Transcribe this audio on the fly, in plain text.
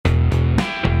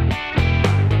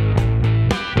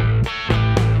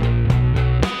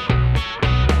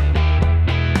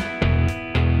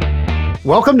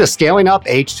Welcome to Scaling Up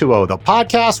H2O, the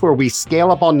podcast where we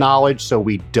scale up on knowledge so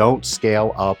we don't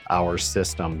scale up our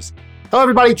systems. Hello,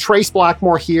 everybody. Trace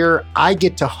Blackmore here. I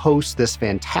get to host this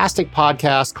fantastic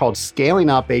podcast called Scaling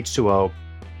Up H2O.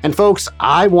 And folks,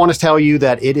 I want to tell you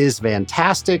that it is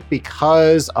fantastic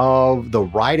because of the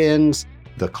write-ins,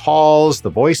 the calls,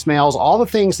 the voicemails, all the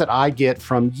things that I get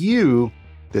from you,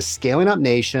 the Scaling Up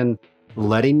Nation,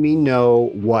 letting me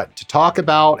know what to talk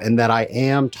about and that I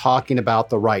am talking about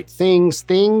the right things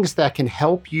that can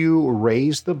help you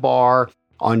raise the bar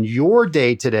on your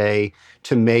day-to-day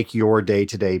to make your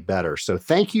day-to-day better. So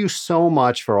thank you so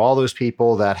much for all those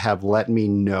people that have let me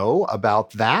know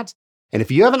about that. And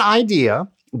if you have an idea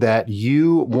that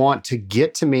you want to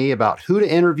get to me about who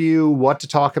to interview, what to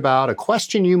talk about, a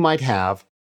question you might have,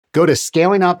 go to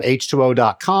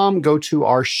scalinguph2o.com, go to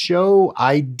our show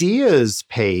ideas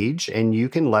page, and you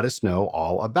can let us know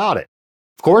all about it.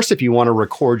 Of course, if you want to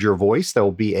record your voice, there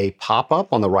will be a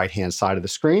pop-up on the right-hand side of the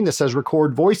screen that says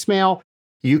record voicemail.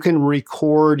 You can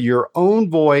record your own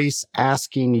voice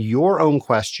asking your own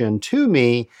question to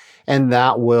me, and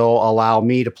that will allow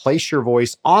me to place your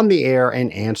voice on the air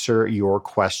and answer your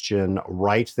question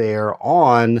right there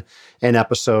on an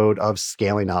episode of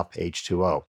Scaling Up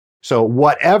H2O. So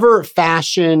whatever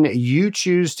fashion you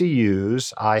choose to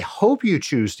use, I hope you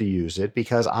choose to use it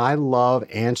because I love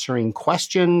answering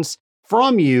questions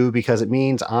from you because it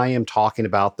means I am talking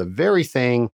about the very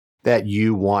thing that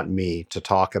you want me to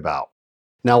talk about.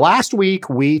 Now, last week,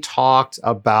 we talked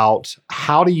about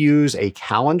how to use a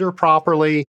calendar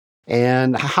properly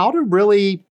and how to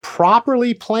really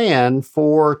properly plan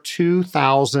for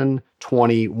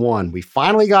 2021. We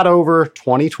finally got over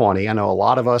 2020. I know a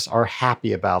lot of us are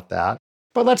happy about that,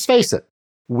 but let's face it,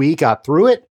 we got through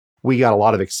it. We got a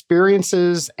lot of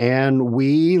experiences and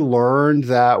we learned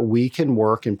that we can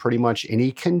work in pretty much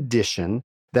any condition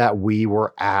that we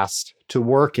were asked to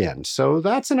work in. So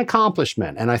that's an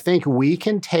accomplishment. And I think we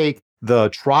can take the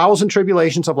trials and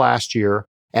tribulations of last year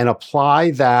and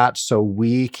apply that so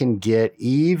we can get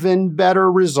even better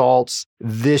results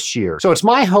this year. So it's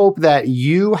my hope that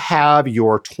you have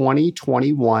your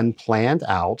 2021 planned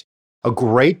out. A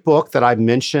great book that I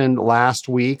mentioned last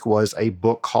week was a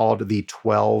book called The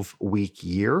 12-Week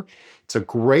Year. It's a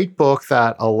great book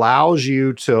that allows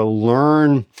you to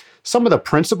learn some of the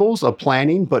principles of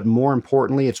planning, but more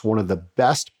importantly, it's one of the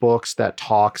best books that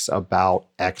talks about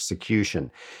execution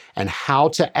and how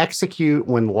to execute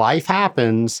when life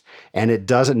happens and it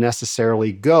doesn't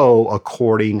necessarily go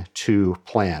according to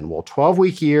plan. Well,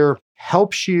 12-Week Year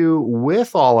helps you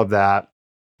with all of that.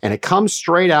 And it comes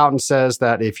straight out and says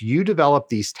that if you develop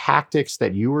these tactics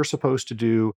that you were supposed to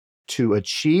do to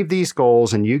achieve these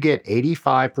goals and you get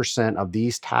 85% of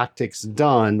these tactics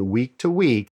done week to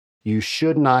week, you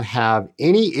should not have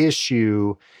any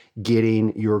issue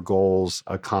getting your goals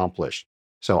accomplished.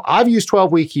 So I've used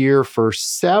 12-Week Year for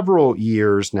several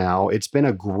years now. It's been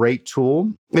a great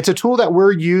tool. It's a tool that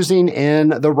we're using in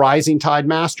the Rising Tide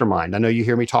Mastermind. I know you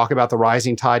hear me talk about the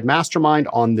Rising Tide Mastermind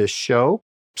on this show.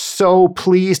 So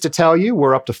pleased to tell you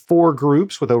we're up to 4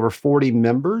 groups with over 40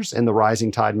 members in the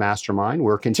Rising Tide Mastermind.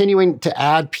 We're continuing to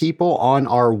add people on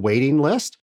our waiting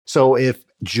list. So if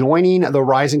joining the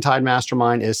Rising Tide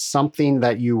Mastermind is something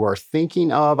that you are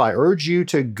thinking of, I urge you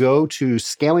to go to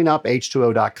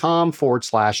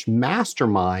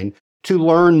scalinguph2o.com/mastermind to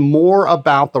learn more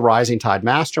about the Rising Tide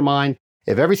Mastermind.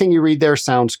 If everything you read there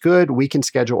sounds good, we can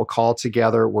schedule a call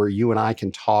together where you and I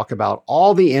can talk about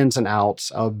all the ins and outs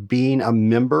of being a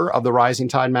member of the Rising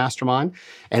Tide Mastermind.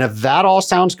 And if that all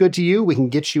sounds good to you, we can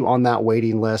get you on that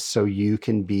waiting list so you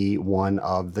can be one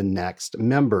of the next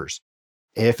members.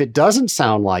 If it doesn't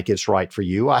sound like it's right for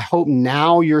you, I hope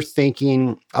now you're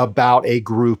thinking about a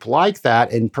group like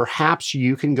that, and perhaps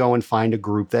you can go and find a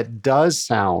group that does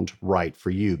sound right for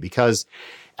you. Because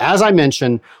as I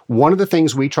mentioned, one of the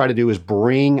things we try to do is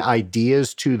bring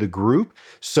ideas to the group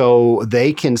so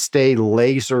they can stay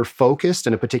laser focused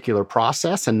in a particular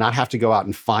process and not have to go out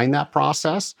and find that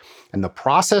process. And the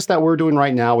process that we're doing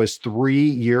right now is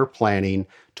 3-year planning,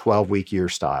 12-week year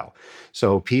style.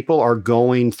 So people are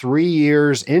going 3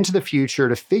 years into the future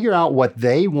to figure out what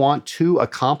they want to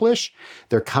accomplish.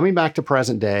 They're coming back to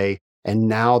present day, and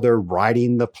now they're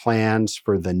writing the plans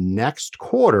for the next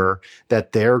quarter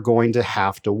that they're going to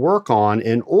have to work on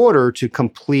in order to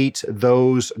complete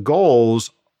those goals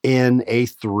in a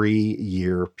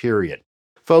 3-year period.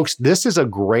 Folks, this is a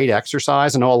great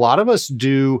exercise. I know a lot of us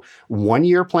do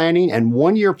 1-year planning, and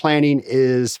 1-year planning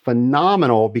is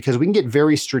phenomenal because we can get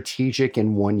very strategic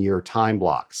in 1-year time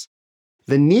blocks.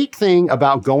 The neat thing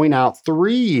about going out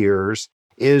 3 years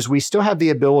is we still have the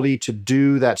ability to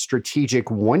do that strategic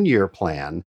 1-year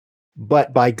plan,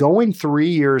 But by going 3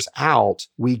 years out,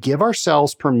 we give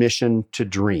ourselves permission to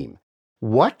dream.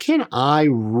 What can I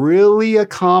really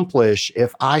accomplish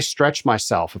if I stretch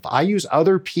myself? If I use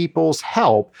other people's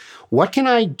help, what can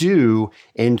I do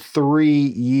in 3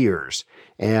 years?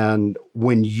 And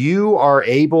when you are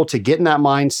able to get in that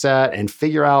mindset and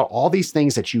figure out all these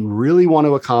things that you really want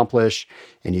to accomplish,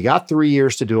 and you got 3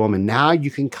 years to do them, and now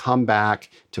you can come back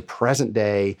to present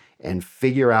day and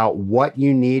figure out what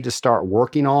you need to start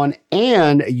working on.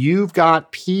 And you've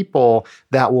got people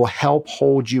that will help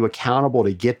hold you accountable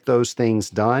to get those things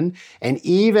done and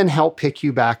even help pick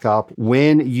you back up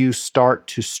when you start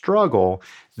to struggle.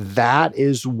 That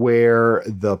is where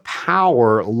the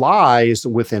power lies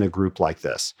within a group like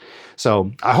this. So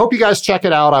I hope you guys check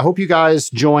it out. I hope you guys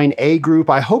join a group.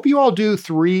 I hope you all do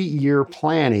 3-year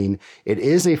planning. It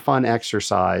is a fun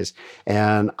exercise.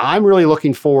 And I'm really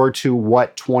looking forward to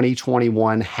what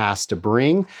 2021 has to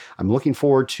bring. I'm looking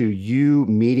forward to you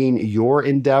meeting your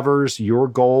endeavors, your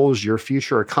goals, your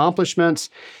future accomplishments.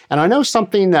 And I know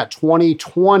something that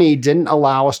 2020 didn't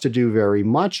allow us to do very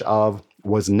much of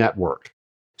was network.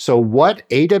 So what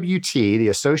AWT, the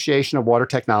Association of Water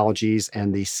Technologies,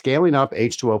 and the Scaling Up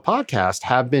H2O podcast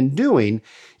have been doing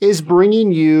is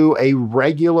bringing you a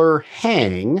regular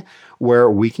hang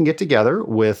where we can get together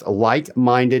with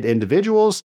like-minded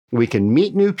individuals. We can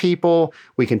meet new people.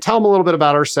 We can tell them a little bit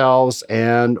about ourselves.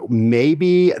 And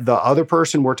maybe the other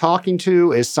person we're talking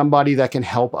to is somebody that can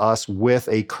help us with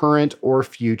a current or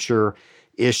future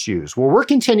issues. Well, we're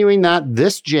continuing that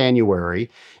this January.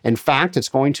 In fact, it's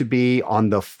going to be on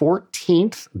the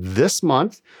 14th this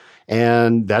month,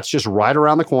 and that's just right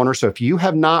around the corner. So if you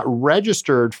have not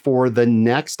registered for the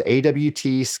next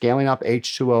AWT Scaling Up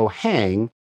H2O Hang,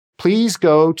 please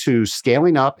go to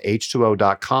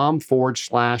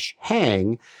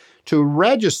scalinguph2o.com/hang to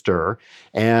register,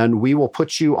 and we will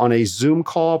put you on a Zoom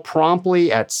call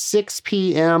promptly at 6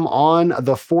 p.m. on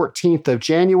the 14th of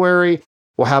January.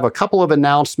 We'll have a couple of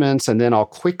announcements, and then I'll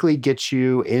quickly get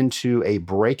you into a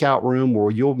breakout room where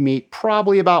you'll meet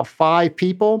probably about 5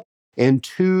 people in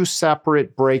 2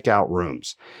 separate breakout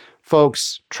rooms.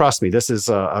 Folks, trust me, this is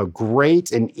a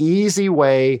great and easy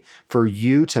way for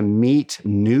you to meet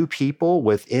new people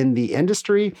within the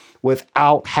industry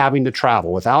without having to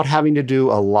travel, without having to do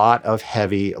a lot of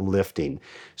heavy lifting.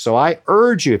 So I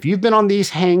urge you, if you've been on these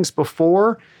hangs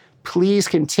before, please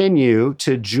continue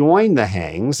to join the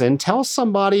hangs and tell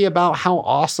somebody about how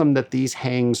awesome that these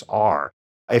hangs are.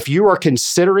 If you are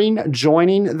considering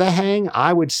joining the hang,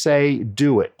 I would say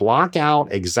do it. Block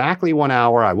out exactly 1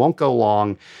 hour. I won't go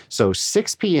long. So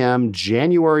 6 p.m.,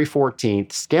 January 14th,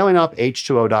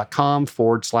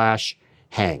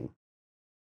 scalinguph2o.com/hang.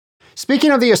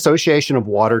 Speaking of the Association of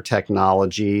Water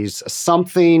Technologies,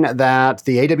 something that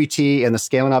the AWT and the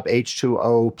Scaling Up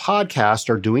H2O podcast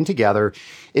are doing together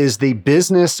is the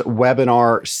business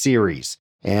webinar series.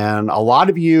 And a lot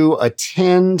of you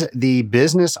attend the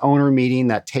business owner meeting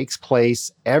that takes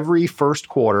place every first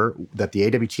quarter that the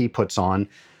AWT puts on.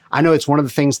 I know it's one of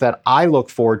the things that I look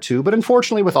forward to, but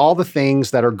unfortunately, with all the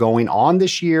things that are going on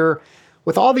this year,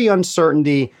 with all the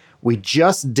uncertainty, we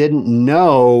just didn't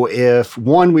know if,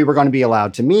 one, we were going to be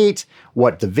allowed to meet,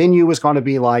 what the venue was going to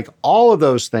be like, all of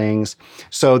those things.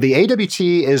 So the AWT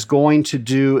is going to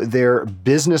do their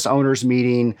business owners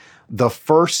meeting the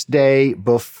first day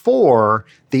before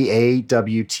the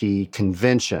AWT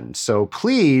convention. So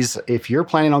please, if you're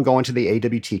planning on going to the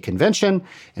AWT convention,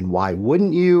 and why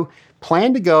wouldn't you,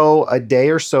 plan to go a day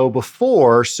or so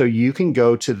before so you can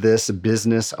go to this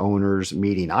business owners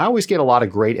meeting. I always get a lot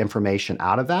of great information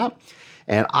out of that,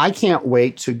 and I can't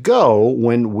wait to go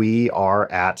when we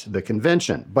are at the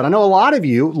convention. But I know a lot of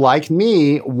you, like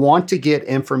me, want to get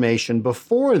information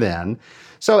before then.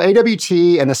 So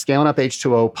AWT and the Scaling Up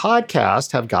H2O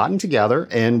podcast have gotten together,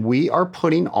 and we are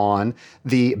putting on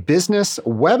the business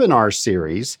webinar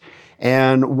series.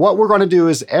 And what we're going to do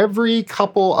is every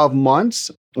couple of months,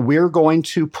 we're going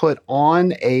to put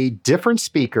on a different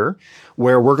speaker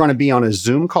where we're going to be on a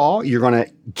Zoom call. You're going to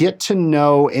get to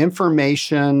know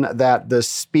information that the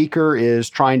speaker is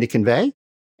trying to convey.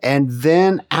 And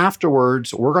then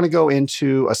afterwards, we're going to go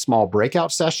into a small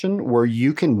breakout session where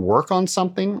you can work on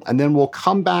something. And then we'll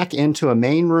come back into a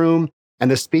main room, and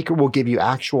the speaker will give you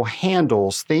actual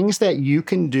handles, things that you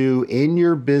can do in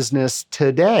your business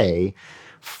today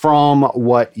from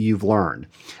what you've learned.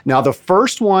 Now, the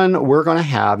first one we're going to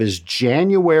have is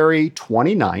January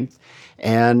 29th,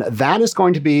 and that is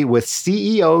going to be with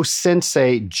CEO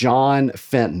Sensei John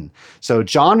Fenton. So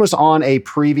John was on a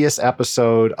previous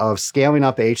episode of Scaling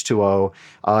Up H2O.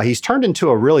 He's turned into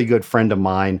a really good friend of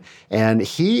mine, and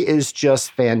he is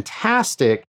just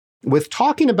fantastic with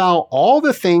talking about all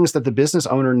the things that the business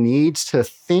owner needs to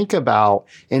think about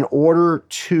in order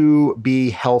to be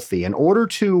healthy, in order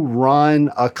to run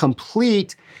a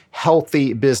complete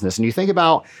healthy business. And you think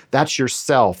about that's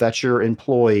yourself, that's your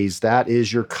employees, that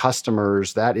is your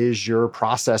customers, that is your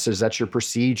processes, that's your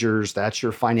procedures, that's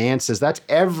your finances, that's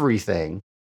everything.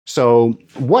 So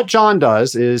what John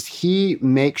does is he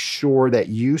makes sure that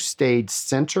you stayed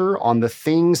center on the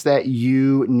things that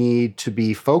you need to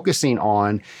be focusing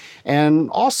on. And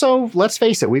also, let's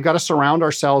face it, we've got to surround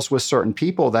ourselves with certain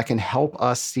people that can help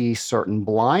us see certain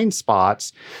blind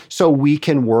spots so we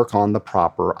can work on the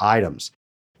proper items.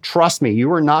 Trust me,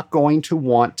 you are not going to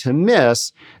want to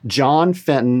miss John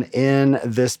Fenton in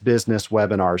this business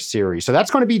webinar series. So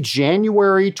that's going to be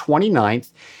January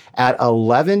 29th at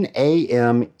 11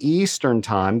 a.m. Eastern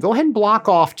Time. Go ahead and block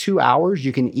off 2 hours.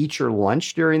 You can eat your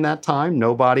lunch during that time.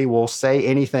 Nobody will say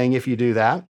anything if you do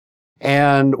that.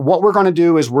 And what we're going to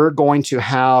do is we're going to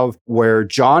have where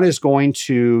John is going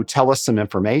to tell us some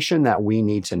information that we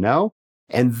need to know.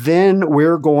 And then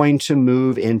we're going to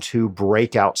move into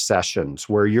breakout sessions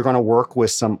where you're going to work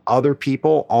with some other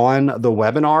people on the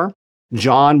webinar.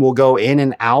 John will go in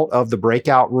and out of the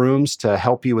breakout rooms to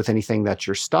help you with anything that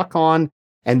you're stuck on.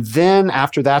 And then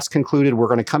after that's concluded, we're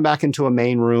going to come back into a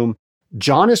main room.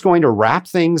 John is going to wrap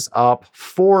things up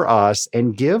for us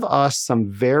and give us some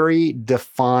very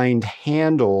defined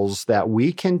handles that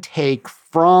we can take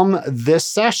from this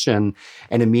session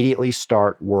and immediately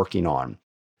start working on.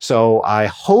 So I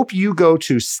hope you go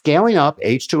to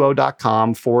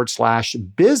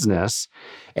scalinguph2o.com/business,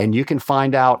 and you can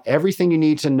find out everything you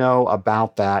need to know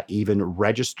about that, even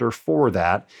register for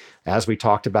that. As we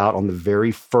talked about on the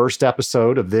very first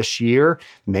episode of this year,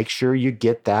 make sure you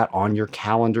get that on your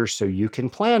calendar so you can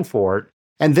plan for it.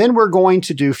 And then we're going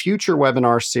to do future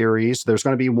webinar series. There's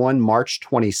going to be one March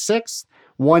 26th,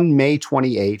 one May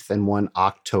 28th, and one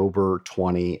October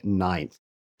 29th.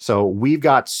 So we've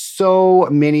got so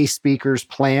many speakers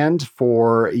planned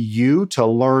for you to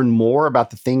learn more about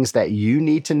the things that you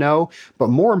need to know, but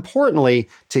more importantly,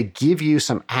 to give you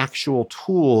some actual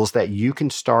tools that you can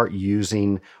start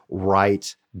using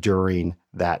right during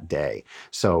that day.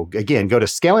 So again, go to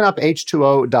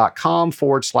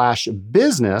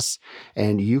scalinguph2o.com/business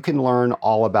and you can learn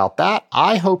all about that.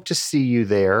 I hope to see you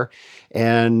there.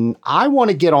 And I want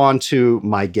to get on to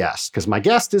my guest because my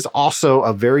guest is also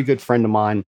a very good friend of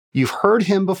mine. You've heard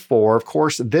him before. Of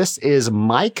course, this is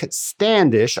Mike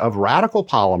Standish of Radical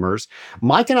Polymers.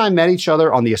 Mike and I met each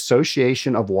other on the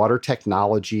Association of Water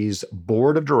Technologies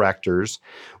Board of Directors.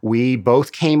 We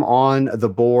both came on the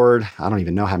board, I don't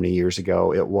even know how many years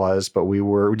ago it was, but we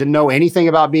didn't know anything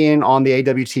about being on the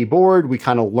AWT board. We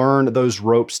kind of learned those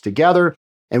ropes together,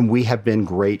 and we have been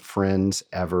great friends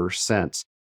ever since.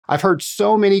 I've heard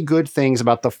so many good things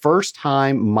about the first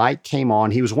time Mike came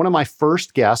on. He was one of my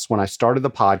first guests when I started the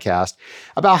podcast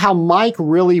about how Mike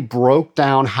really broke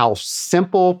down how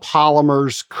simple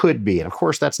polymers could be. And of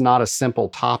course, that's not a simple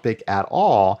topic at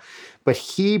all, but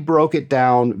he broke it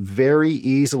down very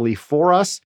easily for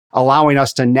us, allowing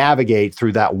us to navigate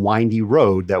through that windy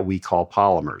road that we call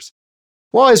polymers.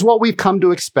 Well, as what we've come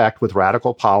to expect with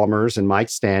Radical Polymers and Mike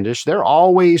Standish, they're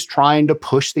always trying to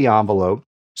push the envelope.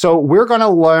 So we're going to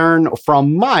learn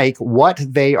from Mike what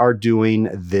they are doing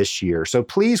this year. So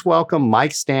please welcome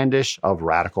Mike Standish of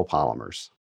Radical Polymers.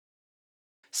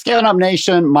 Scaling Up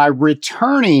Nation, my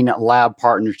returning lab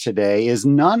partner today is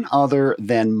none other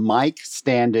than Mike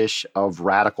Standish of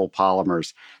Radical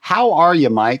Polymers. How are you,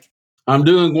 Mike? I'm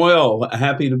doing well.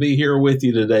 Happy to be here with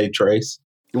you today, Trace.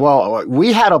 Well,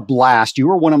 we had a blast. You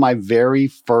were one of my very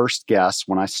first guests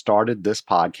when I started this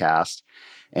podcast.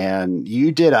 And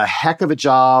you did a heck of a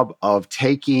job of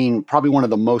taking probably one of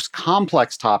the most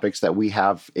complex topics that we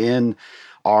have in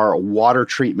our water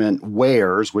treatment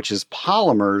wares, which is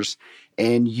polymers.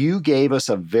 And you gave us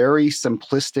a very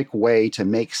simplistic way to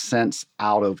make sense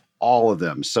out of all of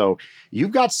them. So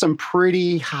you've got some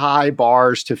pretty high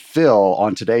bars to fill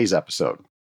on today's episode.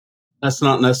 That's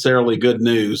not necessarily good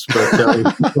news, but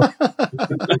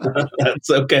that's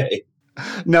okay.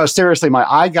 No, seriously,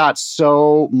 I got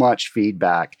so much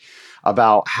feedback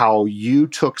about how you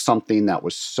took something that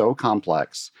was so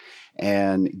complex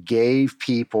and gave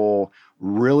people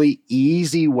really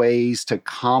easy ways to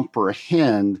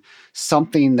comprehend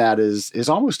something that is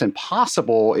almost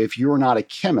impossible if you're not a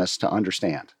chemist to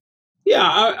understand. Yeah,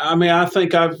 I mean, I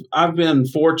think I've been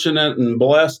fortunate and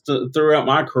blessed throughout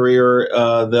my career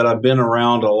that I've been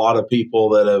around a lot of people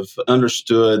that have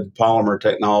understood polymer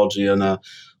technology in a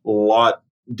lot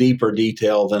deeper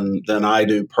detail than I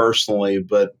do personally.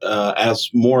 But as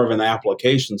more of an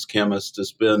applications chemist,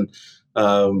 it's been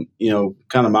kind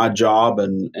of my job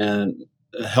and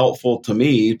helpful to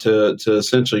me to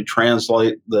essentially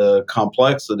translate the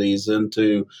complexities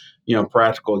into,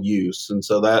 practical use. And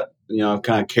so that, I've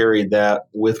kind of carried that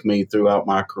with me throughout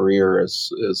my career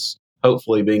is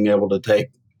hopefully being able to take,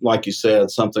 like you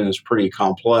said, something that's pretty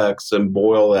complex and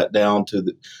boil that down to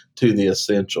the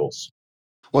essentials.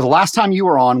 Well, the last time you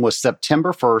were on was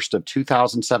September 1st of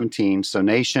 2017. So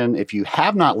Nation, if you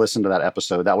have not listened to that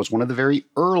episode, that was one of the very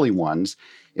early ones.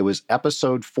 It was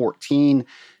episode 14.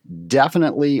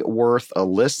 Definitely worth a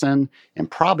listen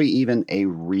and probably even a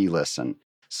re-listen.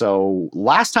 So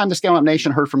last time the Scale Up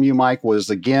Nation heard from you, Mike, was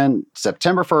again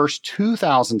September 1st,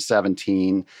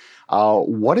 2017.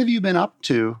 What have you been up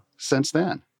to since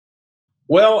then?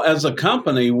 Well, as a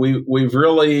company, we've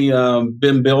really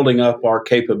been building up our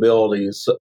capabilities.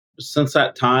 Since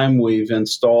that time, we've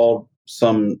installed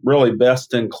some really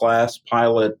best-in-class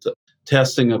pilot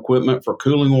testing equipment for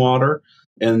cooling water,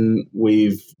 and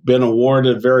we've been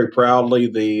awarded very proudly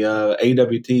the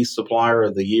AWT Supplier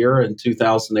of the Year in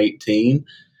 2018.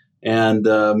 And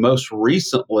most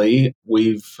recently,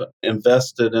 we've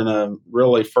invested in a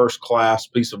really first-class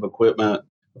piece of equipment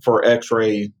for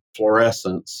X-ray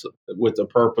fluorescence with the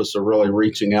purpose of really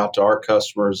reaching out to our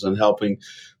customers and helping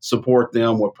support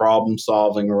them with problem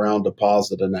solving around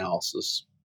deposit analysis.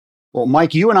 Well,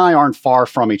 Mike, you and I aren't far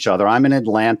from each other. I'm in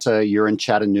Atlanta. You're in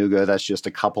Chattanooga. That's just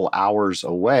a couple hours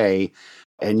away.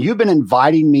 And you've been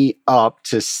inviting me up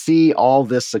to see all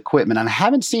this equipment. And I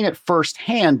haven't seen it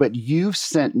firsthand, but you've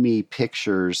sent me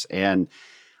pictures. And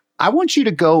I want you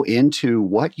to go into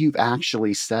what you've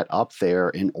actually set up there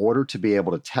in order to be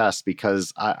able to test,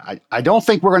 because I don't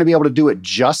think we're going to be able to do it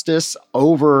justice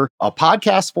over a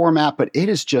podcast format, but it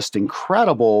is just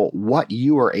incredible what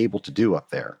you are able to do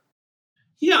up there.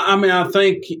 Yeah, I mean, I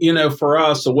think, for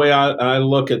us, the way I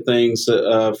look at things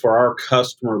for our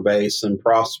customer base and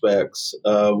prospects,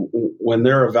 when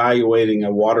they're evaluating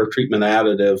a water treatment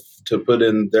additive to put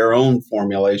in their own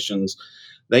formulations,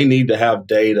 they need to have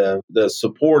data that's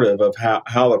supportive of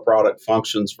how the product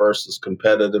functions versus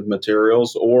competitive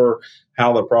materials, or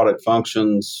how the product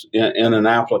functions in an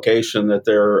application that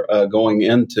they're going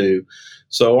into.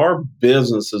 So our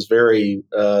business is very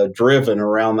driven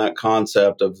around that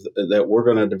concept of that we're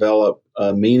going to develop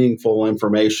meaningful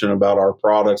information about our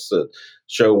products that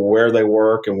show where they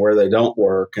work and where they don't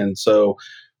work. And so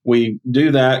we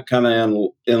do that kind of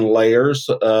in layers.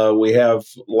 We have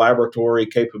laboratory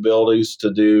capabilities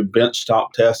to do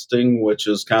benchtop testing, which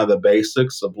is kind of the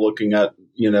basics of looking at,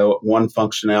 one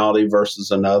functionality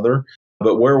versus another.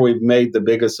 But where we've made the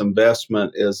biggest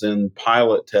investment is in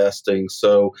pilot testing.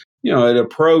 So, it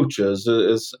approaches,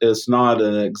 it's not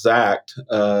an exact,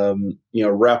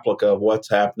 replica of what's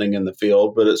happening in the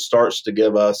field, but it starts to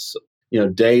give us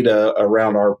data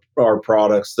around our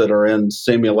products that are in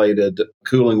simulated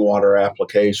cooling water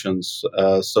applications.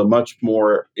 So much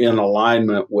more in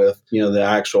alignment with, the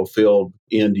actual field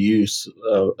end use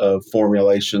of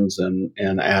formulations and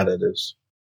additives.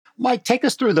 Mike, take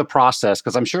us through the process,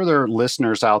 because I'm sure there are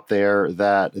listeners out there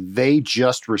that they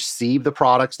just receive the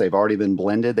products. They've already been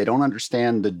blended. They don't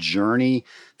understand the journey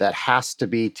that has to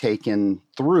be taken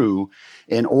through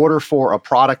in order for a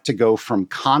product to go from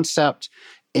concept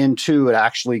into it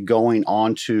actually going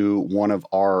onto one of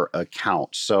our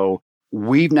accounts. So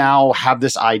we now have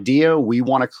this idea. We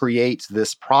want to create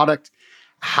this product.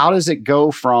 How does it go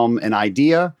from an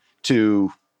idea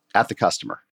to at the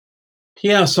customer?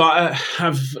 Yeah, so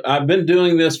I've been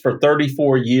doing this for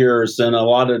 34 years in a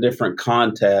lot of different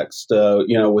contexts,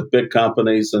 with big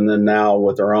companies, and then now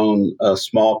with our own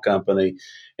small company.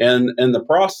 And the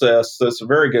process, that's a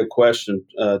very good question,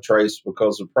 Trace,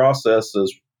 because the process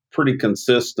is pretty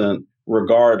consistent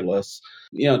regardless.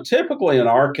 Typically in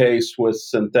our case with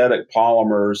synthetic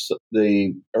polymers,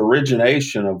 the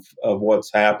origination of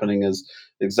what's happening is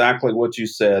exactly what you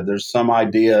said. There's some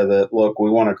idea that, look, we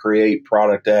want to create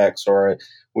product X, or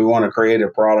we want to create a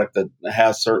product that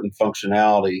has certain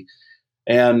functionality.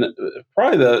 And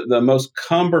probably the most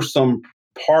cumbersome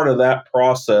part of that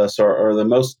process, or the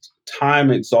most time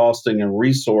exhausting and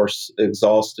resource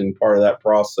exhausting part of that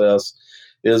process,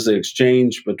 is the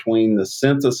exchange between the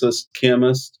synthesis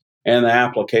chemist and the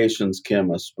applications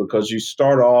chemist, because you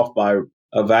start off by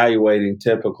evaluating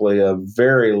typically a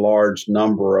very large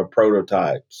number of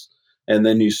prototypes. And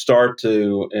then you start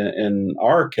to, in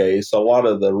our case, a lot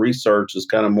of the research is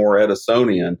kind of more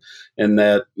Edisonian, in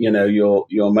that,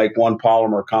 you'll make one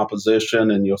polymer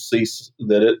composition and you'll see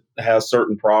that it has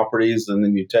certain properties, and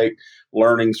then you take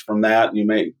learnings from that and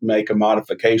you make a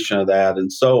modification of that,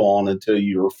 and so on, until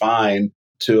you refine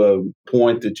to a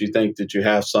point that you think that you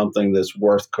have something that's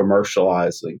worth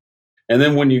commercializing. And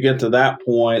then when you get to that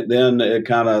point, then it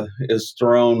kind of is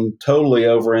thrown totally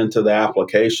over into the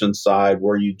application side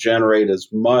where you generate as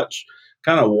much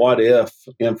kind of what if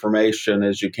information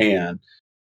as you can.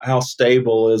 How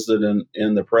stable is it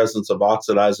in the presence of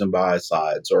oxidizing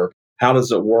biocides? Or how does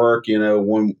it work,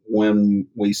 when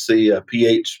we see a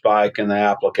pH spike in the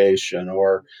application?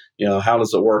 Or, how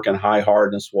does it work in high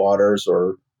hardness waters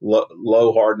or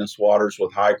low hardness waters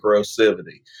with high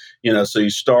corrosivity? So you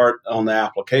start on the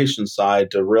application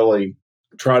side to really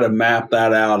try to map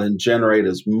that out and generate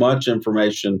as much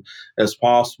information as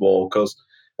possible. Because,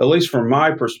 at least from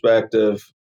my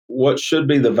perspective, what should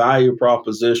be the value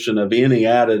proposition of any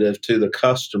additive to the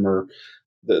customer,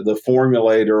 the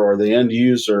formulator or the end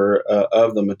user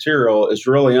of the material, is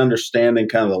really understanding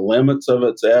kind of the limits of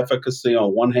its efficacy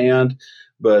on one hand,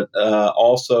 but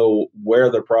also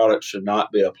where the product should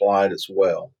not be applied as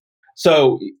well.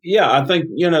 So, yeah, I think,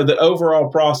 the overall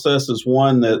process is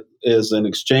one that is an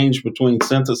exchange between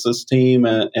synthesis team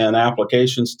and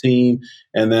applications team.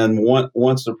 And then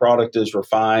once the product is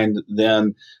refined,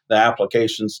 then the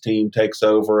applications team takes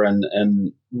over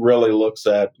and really looks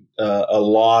at a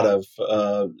lot of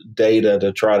data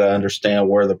to try to understand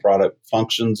where the product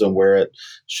functions and where it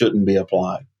shouldn't be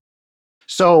applied.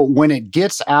 So when it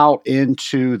gets out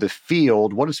into the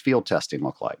field, what does field testing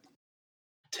look like?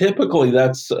 Typically,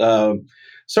 that's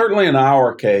certainly in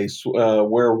our case,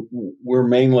 where we're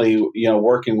mainly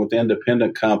working with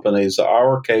independent companies.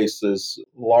 Our case is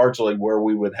largely where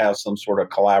we would have some sort of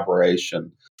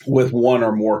collaboration with one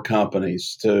or more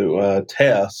companies to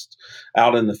test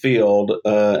out in the field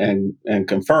and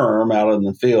confirm out in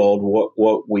the field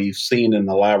what we've seen in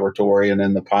the laboratory and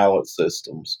in the pilot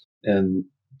systems. And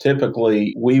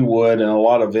typically, we would, and a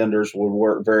lot of vendors would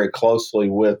work very closely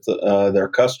with their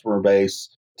customer base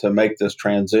to make this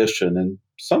transition. And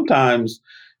sometimes,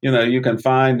 you can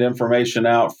find information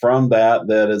out from that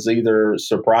is either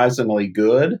surprisingly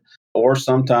good, or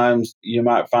sometimes you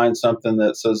might find something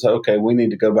that says, okay, we need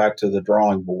to go back to the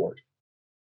drawing board.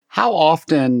 How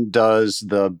often does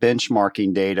the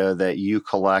benchmarking data that you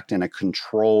collect in a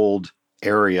controlled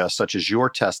area, such as your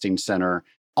testing center,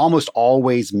 almost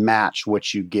always match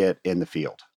what you get in the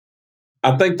field?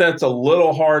 I think that's a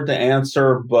little hard to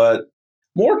answer, but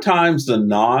more times than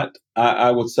not,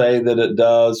 I would say that it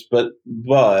does, but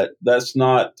that's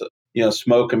not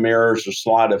smoke and mirrors or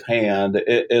sleight of hand.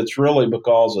 It's really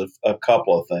because of a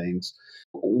couple of things.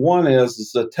 One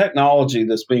is the technology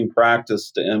that's being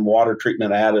practiced in water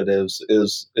treatment additives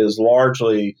is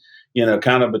largely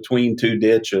kind of between two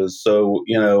ditches. So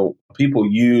people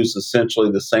use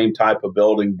essentially the same type of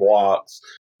building blocks.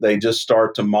 They just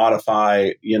start to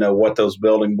modify, what those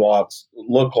building blocks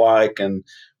look like and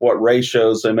what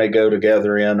ratios they may go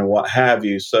together in and what have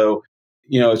you. So,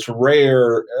 it's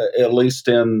rare, at least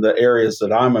in the areas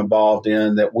that I'm involved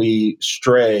in, that we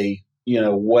stray,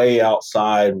 way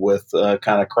outside with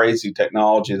kind of crazy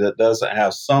technology that doesn't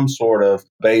have some sort of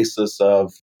basis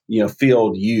of,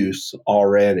 field use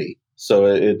already. So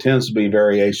it tends to be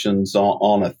variations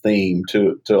on a theme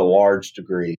to a large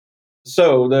degree.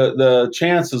 So the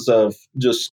chances of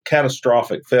just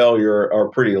catastrophic failure are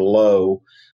pretty low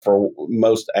for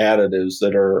most additives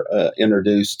that are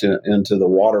introduced into the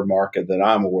water market that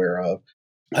I'm aware of.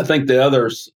 I think the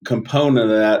other component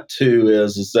of that too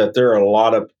is that there are a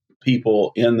lot of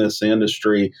people in this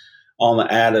industry on the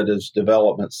additives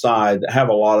development side that have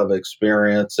a lot of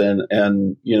experience and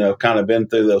kind of been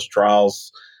through those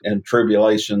trials and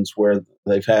tribulations where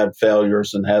they've had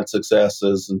failures and had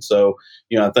successes. And so,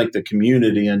 I think the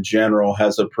community in general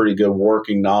has a pretty good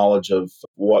working knowledge of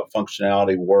what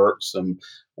functionality works and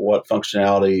what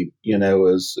functionality,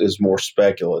 is more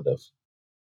speculative.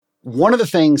 One of the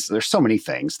things, there's so many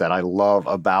things that I love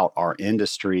about our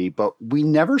industry, but we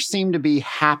never seem to be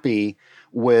happy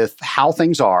with how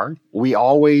things are. We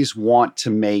always want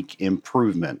to make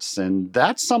improvements. And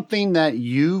that's something that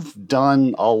you've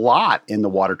done a lot in the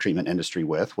water treatment industry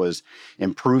was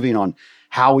improving on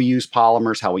how we use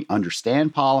polymers, how we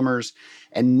understand polymers.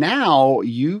 And now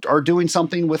you are doing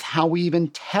something with how we even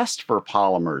test for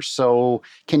polymers. So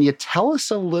can you tell us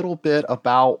a little bit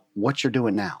about what you're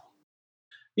doing now?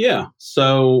 Yeah.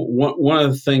 So one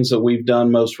of the things that we've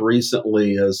done most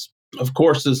recently is, of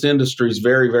course, this industry is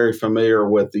very, very familiar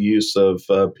with the use of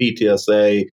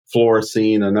PTSA,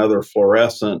 fluorescein, and other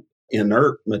fluorescent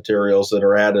inert materials that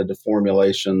are added to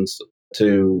formulations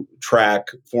to track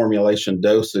formulation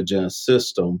dosage in a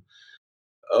system.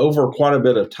 Over quite a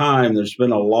bit of time, there's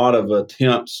been a lot of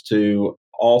attempts to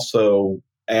also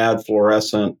add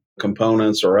fluorescent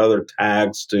components or other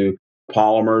tags to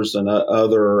polymers and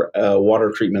other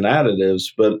water treatment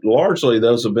additives, but largely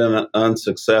those have been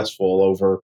unsuccessful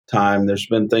over time. There's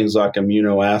been things like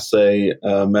immunoassay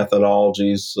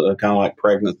methodologies, kind of like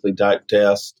pregnancy type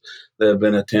tests that have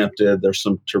been attempted. There's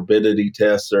some turbidity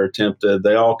tests that are attempted.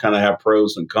 They all kind of have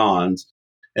pros and cons.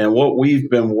 And what we've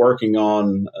been working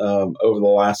on over the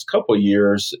last couple of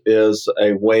years is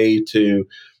a way to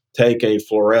take a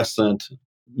fluorescent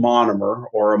monomer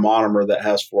or a monomer that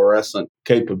has fluorescent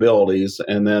capabilities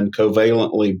and then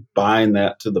covalently bind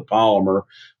that to the polymer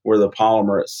where the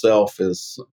polymer itself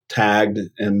is tagged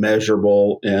and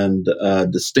measurable and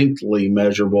distinctly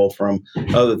measurable from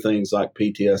other things like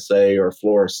PTSA or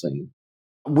fluorescein.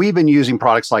 We've been using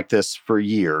products like this for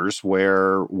years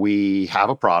where we have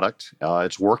a product,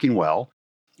 it's working well.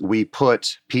 We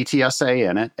put PTSA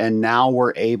in it, and now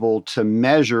we're able to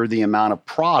measure the amount of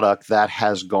product that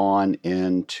has gone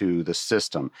into the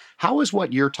system. How is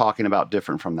what you're talking about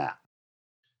different from that?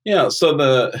 Yeah,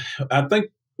 so I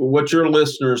think what your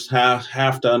listeners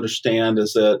have to understand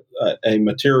is that a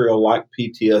material like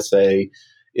PTSA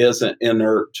is an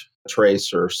inert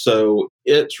tracer. So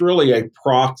it's really a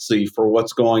proxy for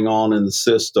what's going on in the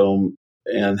system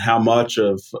and how much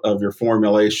of your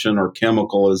formulation or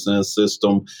chemical is in a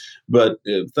system. But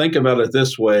think about it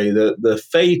this way, the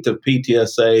fate of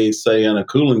PTSA, say in a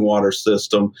cooling water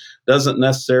system, doesn't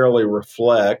necessarily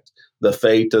reflect the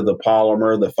fate of the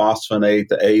polymer, the phosphonate,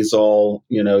 the azole,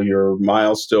 your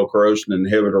mild steel corrosion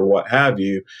inhibitor, what have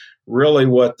you. Really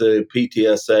what the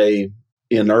PTSA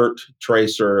inert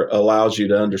tracer allows you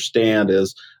to understand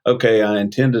is, okay, I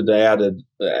intended to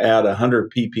add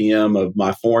 100 ppm of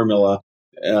my formula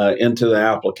into the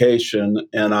application,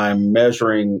 and I'm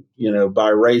measuring, by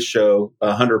ratio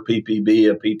 100 ppb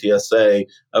of PTSA.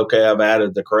 Okay, I've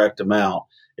added the correct amount.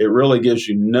 It really gives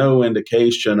you no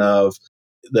indication of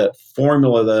that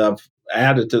formula that I've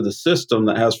added to the system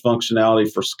that has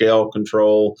functionality for scale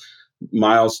control,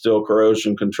 mild steel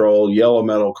corrosion control, yellow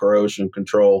metal corrosion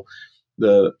control.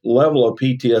 The level of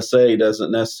PTSA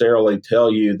doesn't necessarily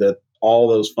tell you that all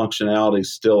those functionalities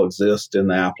still exist in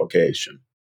the application.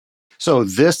 So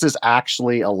this is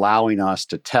actually allowing us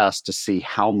to test to see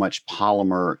how much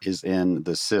polymer is in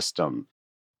the system.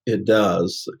 It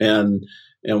does. And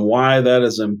why that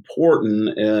is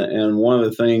important, and one of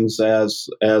the things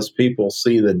as people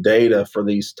see the data for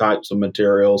these types of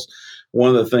materials,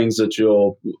 one of the things that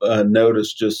you'll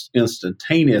notice just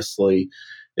instantaneously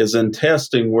is in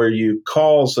testing where you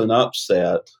cause an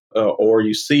upset or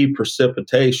you see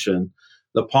precipitation,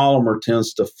 the polymer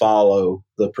tends to follow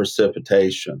the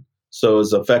precipitation. So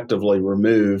is effectively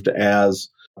removed as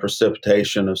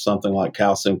precipitation of something like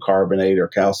calcium carbonate or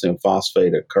calcium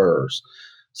phosphate occurs.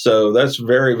 So that's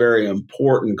very, very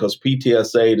important because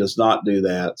PTSA does not do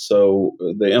that. So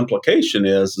the implication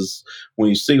is when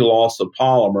you see loss of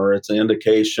polymer, it's an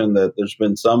indication that there's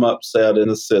been some upset in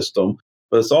the system,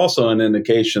 but it's also an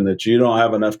indication that you don't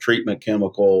have enough treatment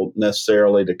chemical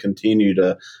necessarily to continue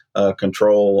to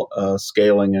control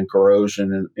scaling and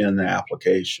corrosion in the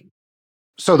application.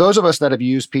 So those of us that have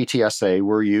used PTSA,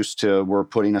 we're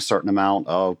putting a certain amount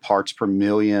of parts per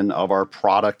million of our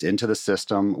product into the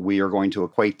system. We are going to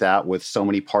equate that with so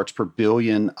many parts per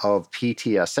billion of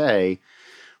PTSA,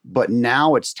 but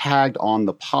now it's tagged on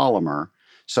the polymer.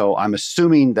 So I'm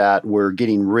assuming that we're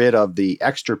getting rid of the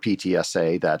extra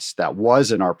PTSA that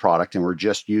was in our product, and we're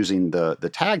just using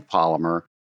the tag polymer.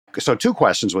 So two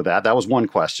questions with that. That was one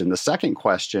question. The second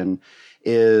question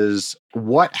is,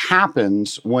 what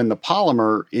happens when the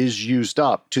polymer is used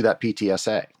up to that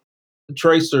PTSA?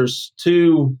 Trace, there's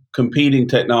two competing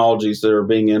technologies that are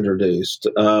being introduced.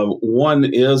 One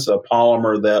is a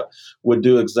polymer that would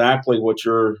do exactly what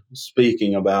you're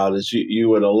speaking about, is you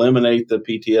would eliminate the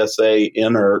PTSA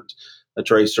inert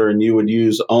tracer, and you would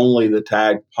use only the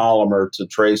tagged polymer to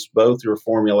trace both your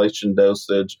formulation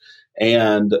dosage,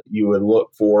 and you would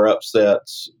look for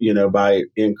upsets, by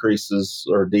increases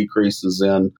or decreases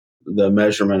in the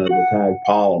measurement of the tagged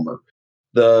polymer.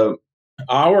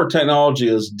 Our technology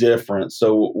is different.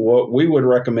 So what we would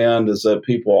recommend is that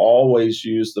people always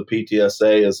use the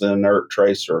PTSA as an inert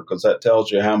tracer, because that tells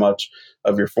you how much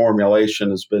of your formulation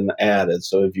has been added.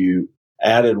 So if you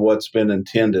added what's been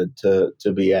intended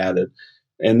to be added.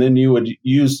 And then you would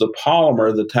use the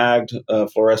polymer, the tagged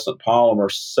fluorescent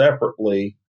polymer,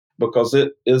 separately, because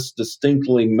it is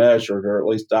distinctly measured, or at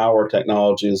least our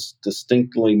technology is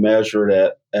distinctly measured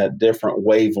at different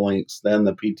wavelengths than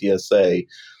the PTSA.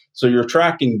 So you're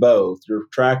tracking both. You're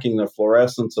tracking the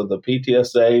fluorescence of the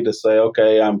PTSA to say,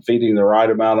 okay, I'm feeding the right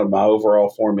amount of my overall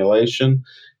formulation.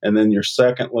 And then you're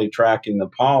secondly tracking the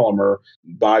polymer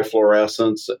by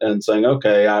fluorescence and saying,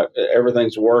 okay,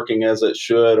 everything's working as it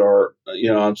should, or,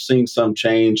 I'm seeing some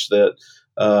change that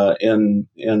in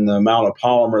the amount of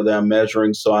polymer that I'm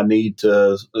measuring. So I need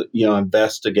to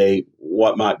investigate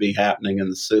what might be happening in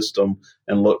the system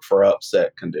and look for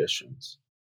upset conditions.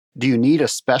 Do you need a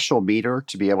special meter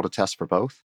to be able to test for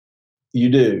both? You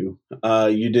do,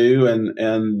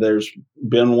 and there's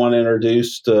been one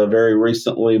introduced very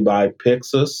recently by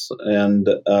Pyxis, and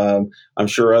I'm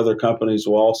sure other companies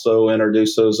will also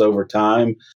introduce those over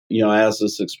time, as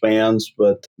this expands.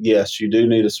 But yes, you do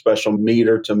need a special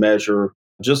meter to measure,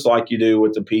 just like you do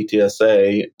with the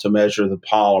PTSA, to measure the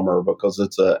polymer because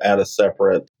it's at a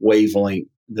separate wavelength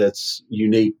that's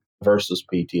unique versus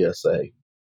PTSA.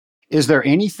 Is there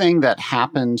anything that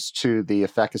happens to the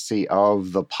efficacy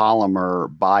of the polymer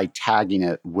by tagging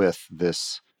it with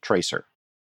this tracer?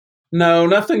 No,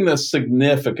 nothing that's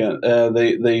significant.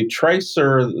 The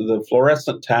tracer, the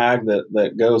fluorescent tag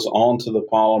that goes onto the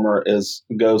polymer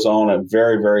goes on at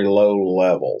very, very low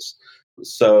levels.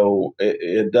 So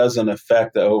it doesn't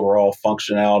affect the overall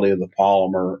functionality of the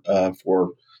polymer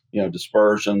for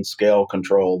dispersion, scale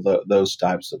control, those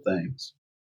types of things.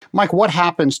 Mike, what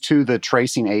happens to the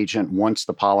tracing agent once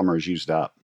the polymer is used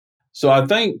up? So I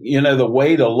think, the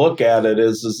way to look at it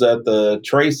is that the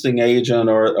tracing agent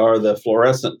or the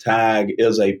fluorescent tag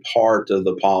is a part of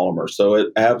the polymer. So it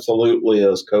absolutely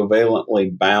is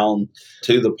covalently bound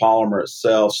to the polymer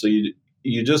itself. So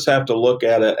you just have to look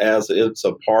at it as it's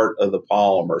a part of the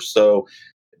polymer. So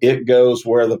it goes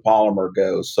where the polymer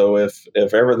goes. So if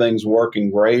everything's working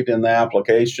great in the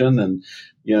application and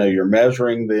you're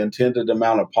measuring the intended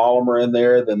amount of polymer in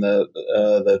there, then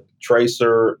the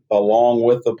tracer along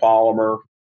with the polymer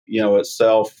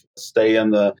itself stay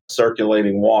in the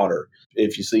circulating water.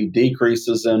 If you see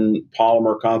decreases in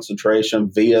polymer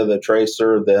concentration via the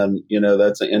tracer, then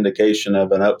that's an indication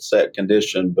of an upset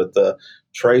condition. But the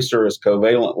tracer is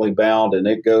covalently bound and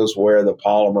it goes where the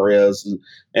polymer is,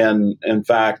 and in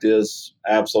fact is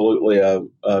absolutely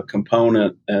a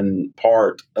component and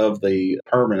part of the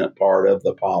permanent part of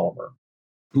the polymer.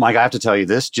 Mike, I have to tell you,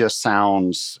 this just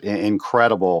sounds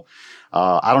incredible.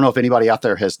 I don't know if anybody out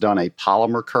there has done a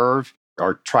polymer curve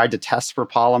or tried to test for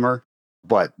polymer,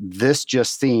 but this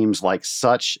just seems like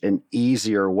such an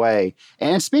easier way.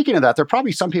 And speaking of that, there are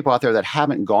probably some people out there that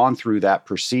haven't gone through that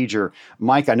procedure.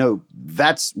 Mike, I know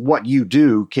that's what you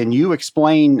do. Can you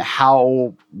explain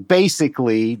how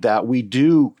basically that we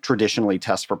do traditionally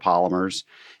test for polymers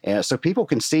so people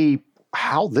can see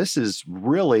how this is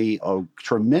really a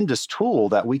tremendous tool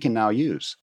that we can now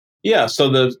use? Yeah, so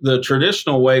the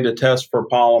traditional way to test for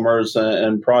polymers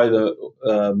and probably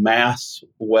the mass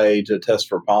way to test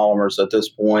for polymers at this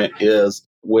point is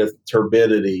with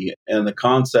turbidity. And the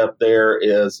concept there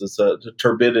is it's a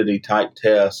turbidity type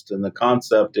test. And the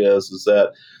concept is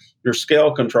that your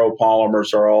scale control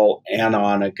polymers are all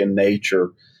anionic in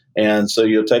nature. And so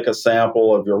you'll take a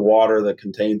sample of your water that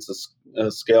contains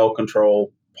a scale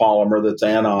control polymer that's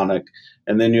anionic,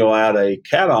 and then you'll add a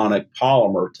cationic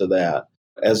polymer to that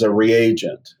as a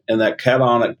reagent. And that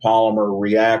cationic polymer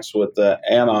reacts with the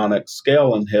anionic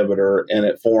scale inhibitor and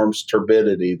it forms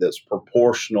turbidity that's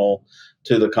proportional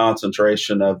to the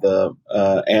concentration of the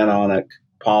anionic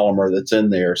polymer that's in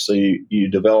there. So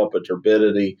you develop a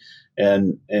turbidity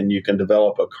and you can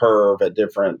develop a curve at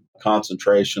different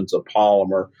concentrations of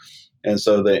polymer. And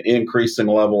so the increasing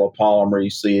level of polymer, you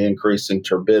see increasing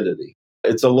turbidity.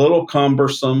 It's a little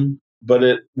cumbersome, but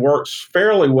it works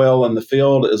fairly well in the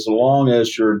field as long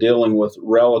as you're dealing with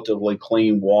relatively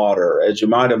clean water. As you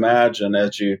might imagine,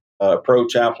 as you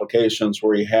approach applications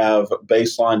where you have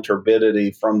baseline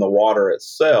turbidity from the water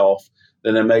itself,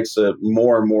 then it makes it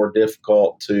more and more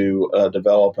difficult to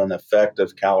develop an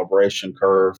effective calibration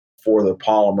curve for the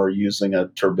polymer using a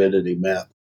turbidity method.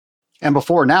 And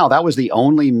before now, that was the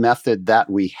only method that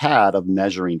we had of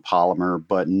measuring polymer.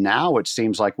 But now it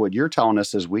seems like what you're telling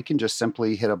us is we can just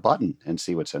simply hit a button and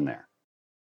see what's in there.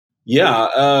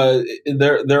 Yeah,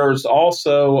 there's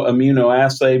also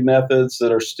immunoassay methods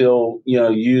that are still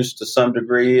used to some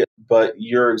degree, but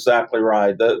you're exactly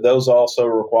right. Those also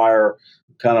require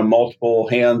kind of multiple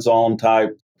hands-on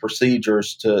type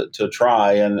procedures to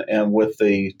try. And with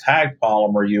the tag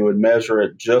polymer, you would measure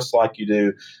it just like you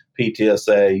do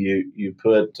PTSA. You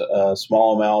put a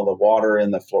small amount of the water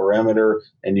in the fluorimeter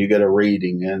and you get a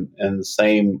reading. And the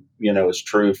same is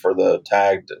true for the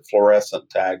fluorescent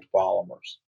tagged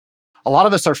polymers. A lot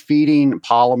of us are feeding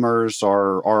polymers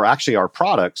or actually our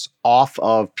products off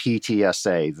of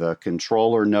PTSA. The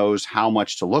controller knows how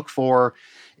much to look for.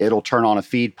 It'll turn on a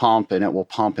feed pump and it will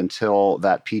pump until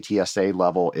that PTSA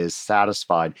level is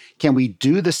satisfied. Can we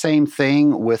do the same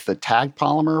thing with the tagged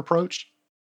polymer approach?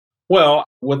 Well,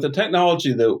 with the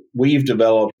technology that we've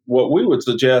developed, what we would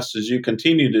suggest is you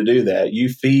continue to do that. You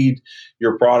feed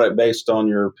your product based on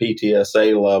your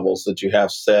PTSA levels that you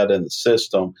have set in the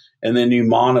system, and then you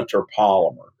monitor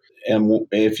polymer. And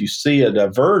if you see a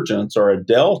divergence or a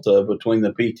delta between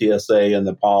the PTSA and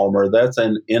the polymer, that's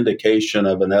an indication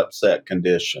of an upset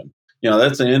condition.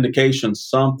 That's an indication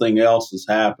something else is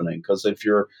happening. Because if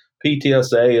your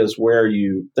PTSA is where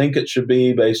you think it should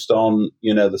be based on,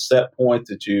 the set point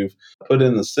that you've put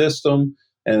in the system,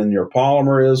 and your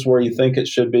polymer is where you think it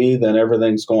should be, then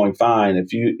everything's going fine.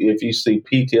 If you see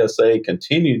PTSA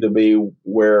continue to be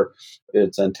where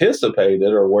it's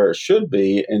anticipated or where it should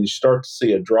be, and you start to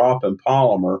see a drop in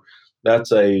polymer,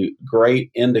 that's a great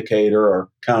indicator or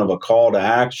kind of a call to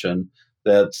action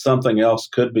that something else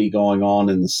could be going on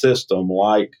in the system,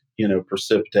 like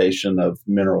precipitation of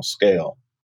mineral scale.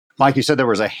 Mike, you said there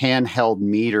was a handheld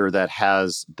meter that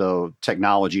has the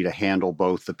technology to handle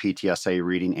both the PTSA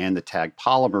reading and the tag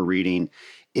polymer reading.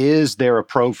 Is there a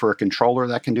probe for a controller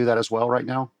that can do that as well right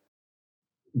now?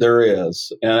 There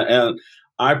is. And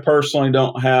I personally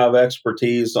don't have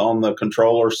expertise on the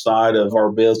controller side of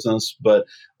our business, but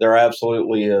there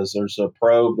absolutely is. There's a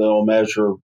probe that will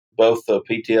measure both the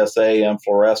PTSA and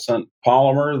fluorescent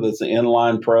polymer. That's an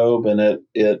inline probe, and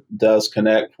it does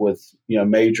connect with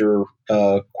major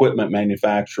equipment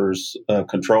manufacturers'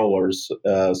 controllers,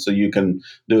 so you can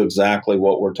do exactly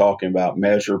what we're talking about: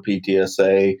 measure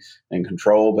PTSA and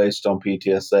control based on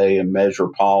PTSA, and measure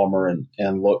polymer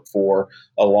and look for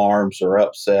alarms or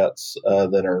upsets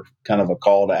that are kind of a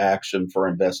call to action for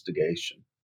investigation.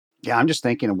 Yeah, I'm just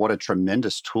thinking of what a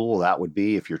tremendous tool that would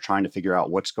be if you're trying to figure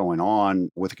out what's going on.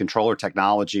 With the controller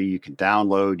technology, you can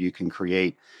download, you can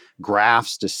create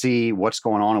graphs to see what's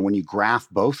going on. And when you graph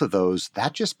both of those,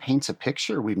 that just paints a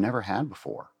picture we've never had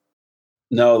before.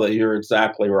 No, that you're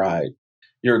exactly right.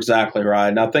 You're exactly right.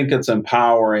 And I think it's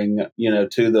empowering,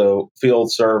 to the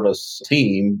field service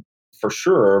team for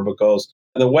sure, because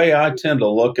the way I tend to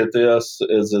look at this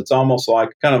is it's almost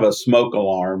like kind of a smoke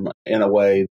alarm in a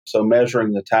way. So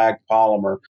measuring the tag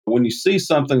polymer, when you see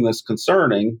something that's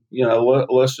concerning,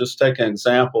 let's just take an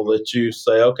example that you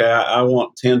say, okay, I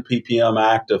want 10 ppm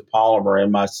active polymer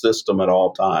in my system at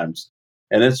all times.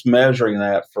 And it's measuring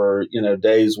that for,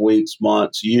 days, weeks,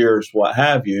 months, years, what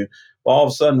have you. Well, all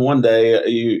of a sudden one day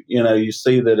you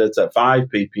see that it's at 5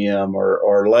 ppm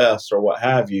or less or what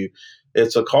have you.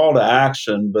 It's a call to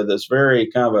action, but it's very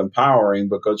kind of empowering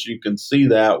because you can see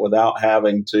that without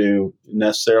having to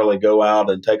necessarily go out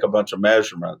and take a bunch of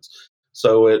measurements.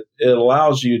 So it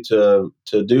allows you to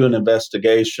do an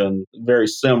investigation very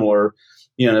similar,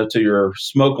 to your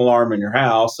smoke alarm in your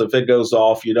house. If it goes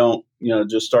off, you don't,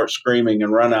 just start screaming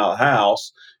and run out of the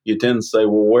house. You tend to say,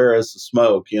 well, where is the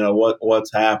smoke?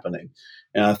 What's happening?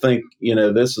 And I think,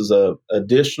 this is a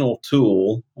additional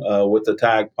tool with the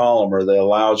tag polymer that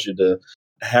allows you to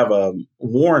have a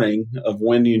warning of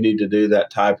when you need to do that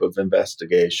type of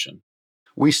investigation.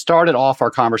 We started off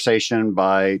our conversation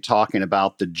by talking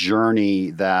about the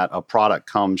journey that a product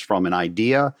comes from an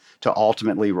idea to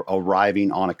ultimately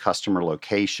arriving on a customer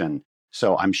location.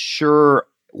 So I'm sure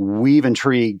we've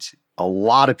intrigued a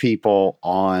lot of people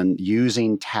on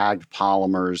using tagged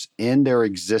polymers in their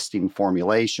existing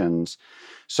formulations.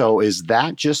 So is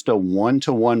that just a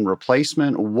one-to-one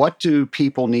replacement? What do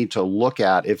people need to look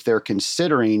at if they're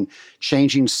considering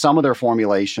changing some of their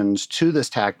formulations to this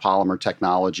tagged polymer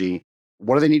technology?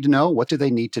 What do they need to know? What do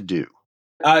they need to do?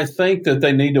 I think that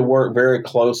they need to work very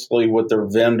closely with their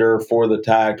vendor for the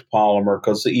tagged polymer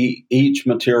because each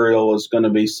material is going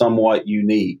to be somewhat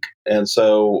unique. And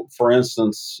so, for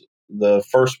instance, the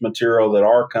first material that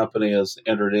our company is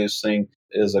introducing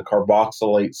is a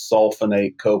carboxylate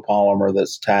sulfonate copolymer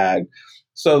that's tagged.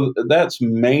 So that's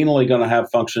mainly going to have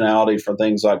functionality for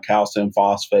things like calcium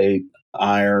phosphate,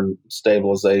 iron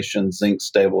stabilization, zinc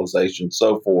stabilization,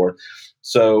 so forth.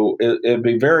 So it'd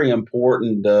be very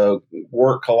important to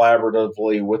work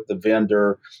collaboratively with the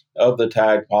vendor of the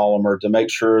tag polymer to make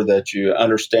sure that you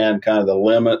understand kind of the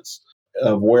limits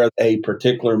of where a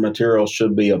particular material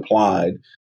should be applied.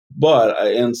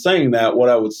 But in saying that, what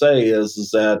I would say is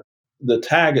that the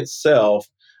tag itself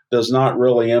does not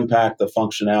really impact the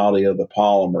functionality of the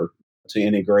polymer to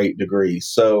any great degree.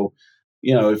 So,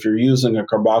 if you're using a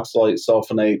carboxylate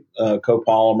sulfonate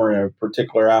copolymer in a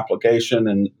particular application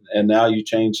and now you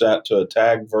change that to a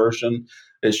tag version,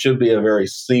 it should be a very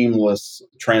seamless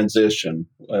transition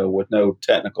with no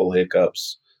technical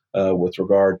hiccups with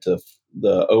regard to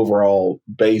the overall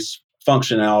base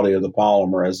functionality of the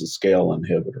polymer as a scale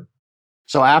inhibitor.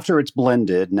 So after it's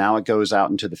blended, now it goes out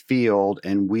into the field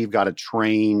and we've got to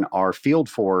train our field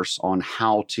force on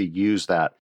how to use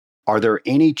that. Are there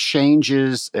any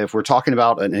changes if we're talking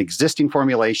about an existing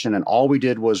formulation and all we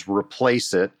did was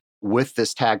replace it with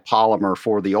this tag polymer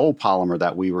for the old polymer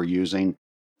that we were using?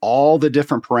 All the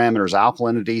different parameters,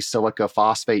 alkalinity, silica,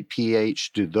 phosphate,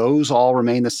 pH, do those all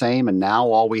remain the same? And now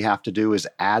all we have to do is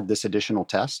add this additional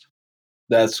test?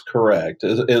 That's correct.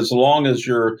 As long as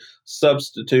you're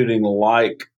substituting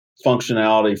like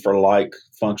functionality for like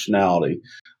functionality.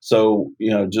 So,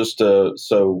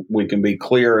 so we can be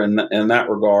clear in that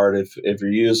regard, if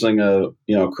you're using a,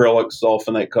 acrylic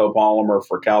sulfonate copolymer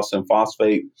for calcium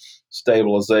phosphate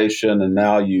stabilization, and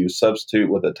now you substitute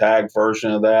with a tag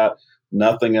version of that,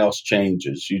 nothing else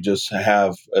changes. You just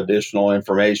have additional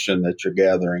information that you're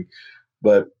gathering.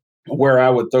 But where I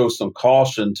would throw some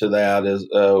caution to that is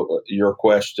your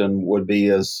question would be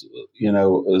is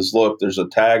look, there's a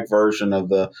tag version of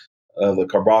the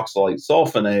carboxylate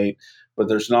sulfonate, but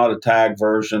there's not a tag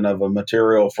version of a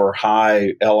material for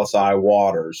high LSI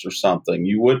waters or something.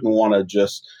 You wouldn't want to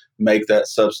just make that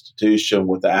substitution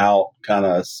without kind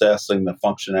of assessing the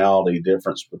functionality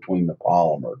difference between the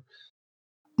polymer.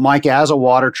 Mike, as a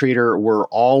water treater, we're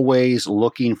always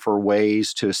looking for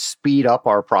ways to speed up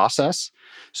our process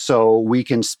so we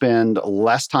can spend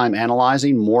less time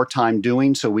analyzing, more time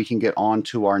doing, so we can get on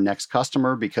to our next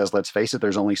customer, because let's face it,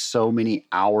 there's only so many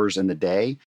hours in the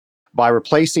day. By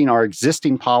replacing our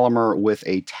existing polymer with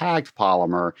a tagged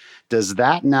polymer, does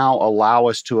that now allow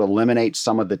us to eliminate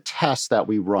some of the tests that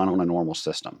we run on a normal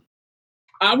system?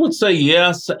 I would say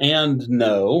yes and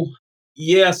no.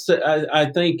 Yes,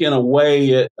 I think in a way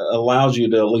it allows you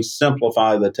to at least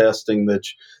simplify the testing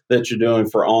that you're doing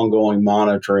for ongoing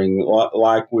monitoring,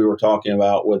 like we were talking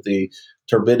about with the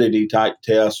turbidity type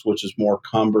test, which is more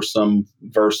cumbersome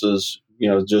versus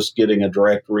just getting a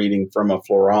direct reading from a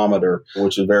fluorometer,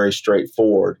 which is very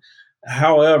straightforward.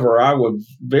 However, I would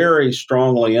very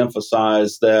strongly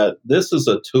emphasize that this is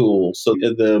a tool. So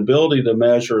the ability to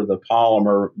measure the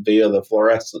polymer via the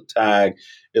fluorescent tag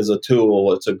is a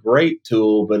tool. It's a great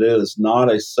tool, but it is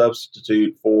not a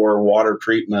substitute for water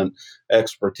treatment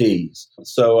expertise.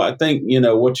 So I think,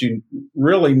 what you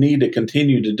really need to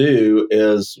continue to do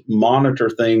is monitor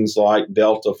things like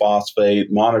delta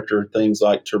phosphate, monitor things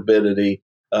like turbidity,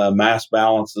 mass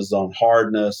balances on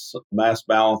hardness, mass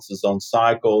balances on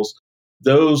cycles.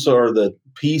 Those are the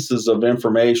pieces of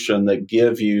information that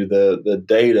give you the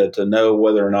data to know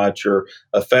whether or not you're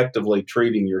effectively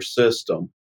treating your system.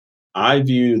 I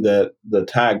view that the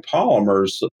tag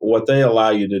polymers, what they allow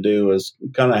you to do is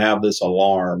kind of have this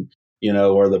alarm,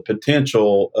 or the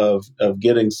potential of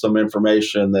getting some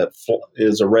information that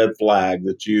is a red flag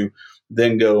that you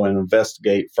then go and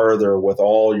investigate further with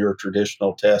all your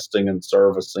traditional testing and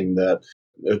servicing that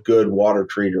a good water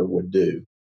treater would do.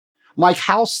 Mike,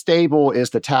 how stable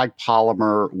is the tag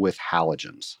polymer with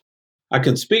halogens? I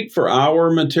can speak for our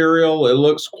material. It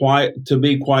looks to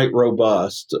be quite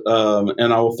robust.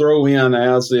 And I will throw in,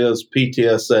 as is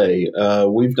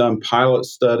PTSA. We've done pilot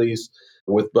studies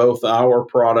with both our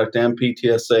product and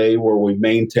PTSA where we've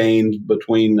maintained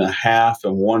between a half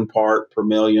and 1 part per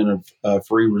million of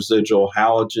free residual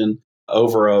halogen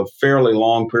over a fairly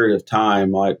long period of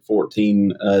time, like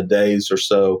 14 days or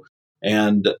so.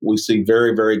 And we see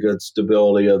very, very good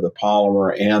stability of the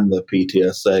polymer and the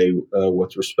PTSA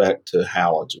with respect to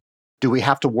halogen. Do we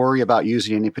have to worry about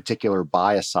using any particular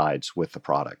biocides with the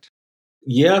product?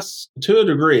 Yes, to a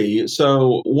degree.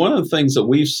 So one of the things that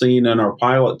we've seen in our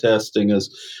pilot testing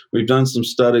is we've done some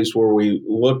studies where we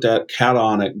looked at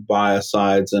cationic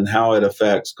biocides and how it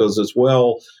affects, because it's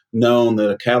well known that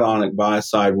a cationic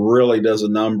biocide really does a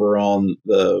number on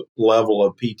the level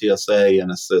of PTSA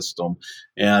in a system.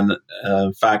 And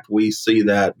in fact, we see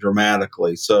that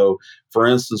dramatically. So for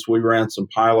instance, we ran some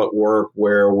pilot work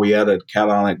where we added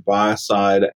cationic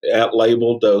biocide at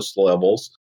labeled dose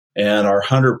levels. And our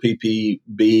 100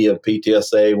 ppb of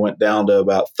PTSA went down to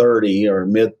about 30 or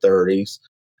mid 30s.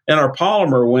 And our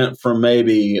polymer went from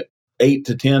maybe 8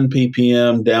 to 10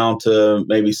 ppm down to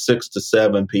maybe 6 to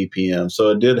 7 ppm.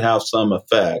 So it did have some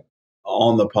effect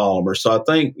on the polymer. So I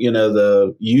think,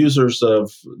 the users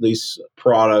of these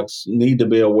products need to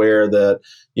be aware that,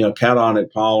 cationic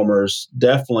polymers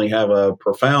definitely have a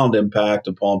profound impact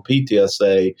upon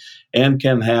PTSA and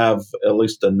can have at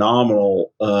least a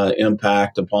nominal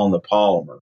impact upon the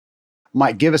polymer.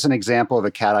 Mike, give us an example of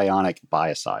a cationic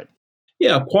biocide.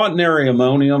 Yeah, quaternary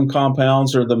ammonium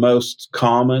compounds are the most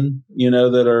common,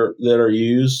 that are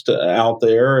used out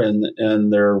there,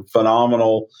 and they're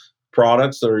phenomenal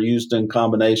products that are used in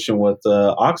combination with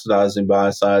oxidizing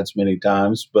biocides many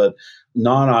times, but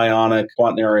non-ionic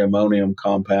quaternary ammonium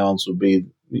compounds would be,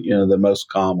 the most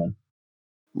common.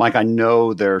 Mike, I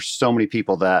know there's so many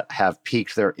people that have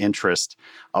piqued their interest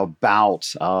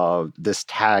about this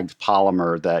tagged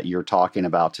polymer that you're talking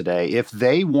about today. If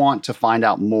they want to find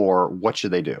out more, what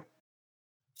should they do?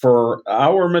 For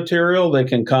our material, they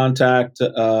can contact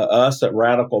us at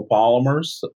Radical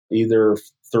Polymers, either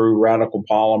through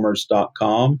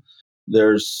radicalpolymers.com.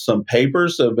 There's some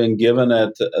papers that have been given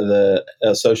at the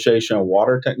Association of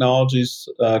Water Technologies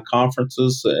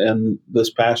conferences in this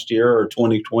past year or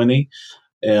 2020.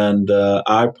 And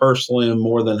I personally am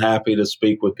more than happy to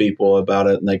speak with people about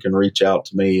it, and they can reach out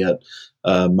to me at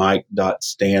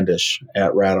mike.standish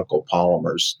at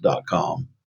radicalpolymers.com.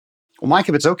 Well, Mike,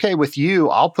 if it's okay with you,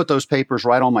 I'll put those papers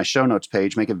right on my show notes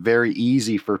page, make it very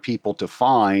easy for people to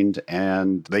find,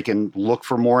 and they can look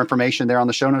for more information there on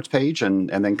the show notes page and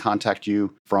then contact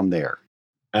you from there.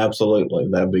 Absolutely.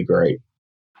 That'd be great.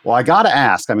 Well, I got to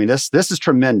ask, I mean, this is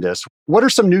tremendous. What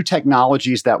are some new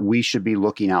technologies that we should be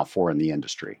looking out for in the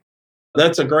industry?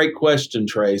 That's a great question,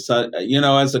 Trace.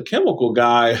 As a chemical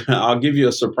guy, I'll give you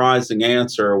a surprising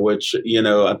answer, which,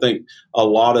 I think a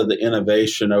lot of the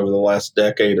innovation over the last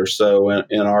decade or so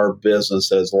in our business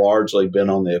has largely been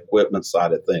on the equipment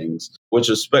side of things, which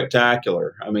is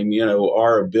spectacular. I mean,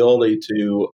 our ability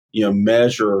to,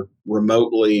 measure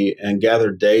remotely and gather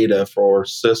data for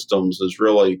systems has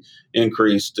really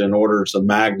increased in orders of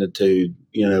magnitude,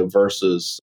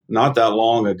 versus not that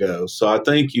long ago. So I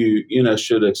think you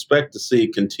should expect to see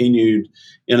continued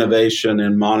innovation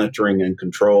in monitoring and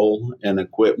control and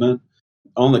equipment.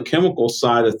 On the chemical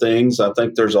side of things, I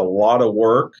think there's a lot of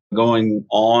work going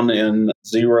on in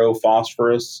zero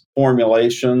phosphorus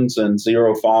formulations and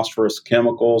zero phosphorus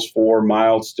chemicals for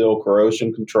mild steel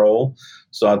corrosion control.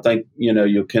 So I think,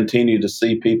 you'll continue to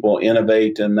see people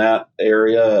innovate in that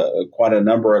area. Quite a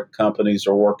number of companies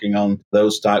are working on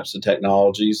those types of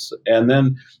technologies. And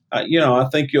then, I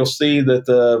think you'll see that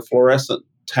the fluorescent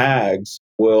tags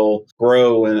will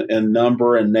grow in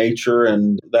number and nature,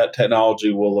 and that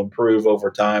technology will improve over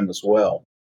time as well.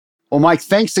 Well, Mike,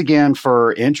 thanks again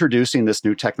for introducing this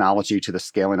new technology to the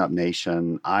Scaling Up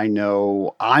Nation. I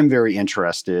know I'm very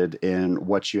interested in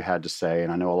what you had to say,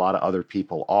 and I know a lot of other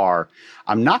people are.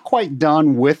 I'm not quite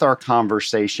done with our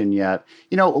conversation yet.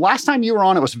 Last time you were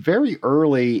on, it was very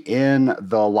early in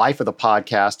the life of the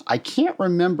podcast. I can't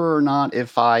remember or not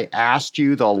if I asked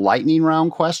you the lightning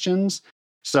round questions.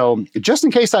 So just in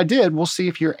case I did, we'll see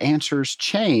if your answers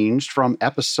changed from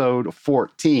episode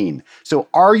 14. So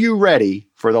are you ready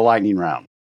for the lightning round?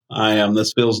 I am.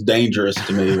 This feels dangerous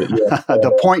to me. But yeah.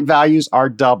 The point values are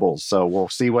doubles, so we'll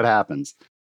see what happens.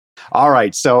 All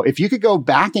right. So if you could go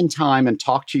back in time and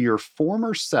talk to your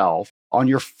former self on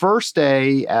your first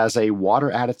day as a water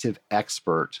additive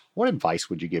expert, what advice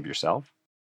would you give yourself?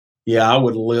 Yeah, I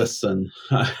would listen.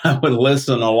 I would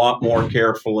listen a lot more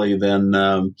carefully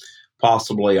than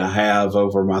possibly I have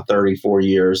over my 34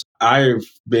 years. I've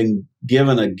been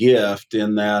given a gift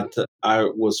in that I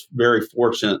was very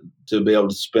fortunate to be able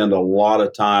to spend a lot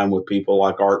of time with people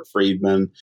like Art Friedman,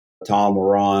 Tom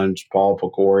Orange, Paul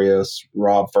Pecorius,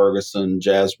 Rob Ferguson,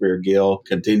 Jasbir Gill.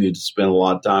 Continue to spend a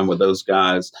lot of time with those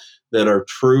guys that are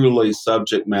truly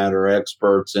subject matter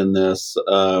experts in this,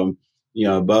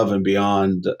 above and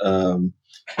beyond,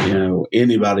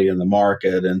 anybody in the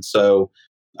market. And so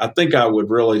I think I would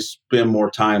really spend more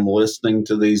time listening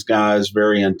to these guys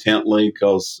very intently,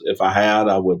 because if I had,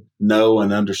 I would know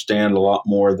and understand a lot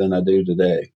more than I do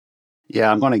today. Yeah,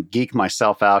 I'm going to geek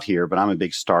myself out here, but I'm a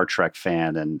big Star Trek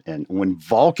fan. And when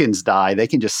Vulcans die, they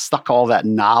can just suck all that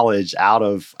knowledge out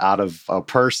of a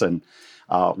person.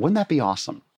 Wouldn't that be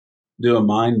awesome? Do a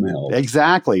mind meld.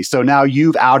 Exactly. So now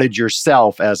you've outed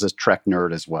yourself as a Trek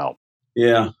nerd as well.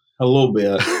 Yeah, a little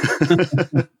bit.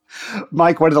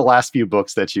 Mike, what are the last few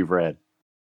books that you've read?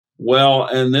 Well,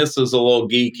 and this is a little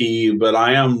geeky, but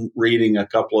I am reading a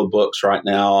couple of books right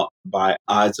now by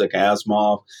Isaac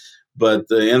Asimov. But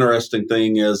the interesting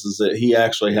thing is that he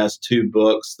actually has two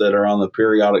books that are on the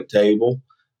periodic table,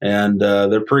 and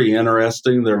they're pretty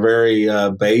interesting. They're very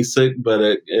basic, but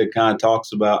it kind of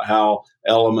talks about how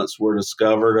elements were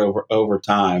discovered over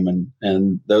time,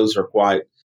 and those are quite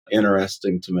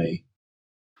interesting to me.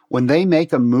 When they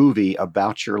make a movie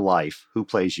about your life, who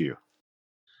plays you?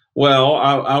 Well,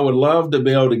 I would love to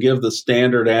be able to give the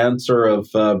standard answer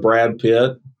of Brad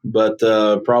Pitt, but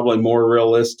probably more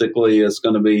realistically, it's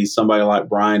going to be somebody like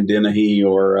Brian Dennehy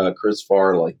or Chris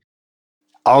Farley.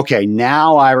 Okay,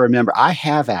 now I remember. I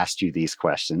have asked you these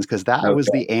questions because that was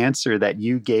the answer that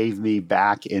you gave me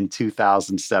back in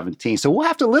 2017. So we'll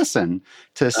have to listen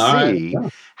to see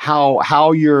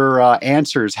how your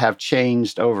answers have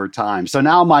changed over time. So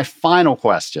now my final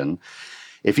question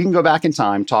If you can go back in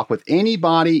time, talk with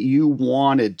anybody you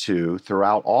wanted to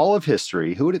throughout all of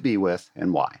history, who would it be with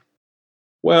and why?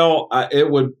 Well,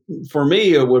 for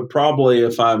me, it would probably,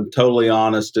 if I'm totally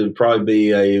honest, it would probably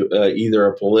be either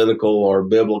a political or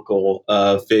biblical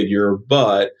figure.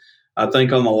 But I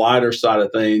think on the lighter side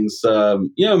of things,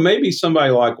 maybe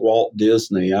somebody like Walt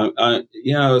Disney.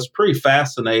 It's pretty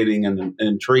fascinating and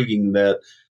intriguing that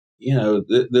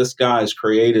this guy's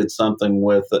created something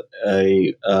with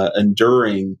a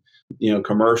enduring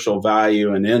commercial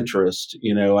value and interest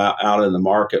out in the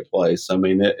marketplace. I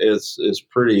mean, it's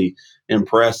pretty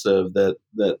impressive that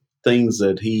things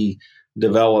that he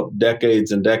developed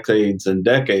decades and decades and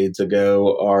decades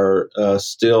ago are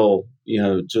still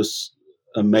just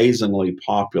amazingly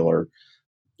popular.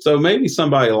 So maybe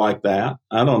somebody like that.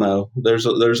 I don't know. There's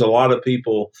a lot of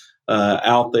people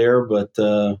out there, but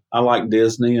I like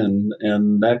Disney, and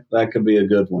that could be a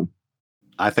good one.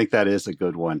 I think that is a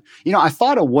good one. I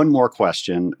thought of one more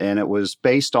question, and it was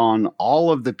based on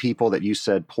all of the people that you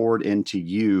said poured into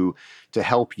you to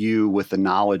help you with the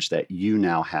knowledge that you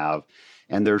now have.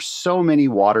 And there's so many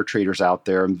water treaters out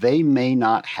there, and they may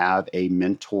not have a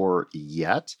mentor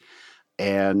yet,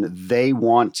 and they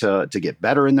want to get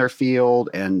better in their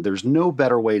field. And there's no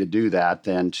better way to do that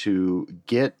than to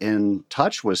get in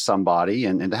touch with somebody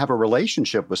and to have a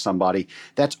relationship with somebody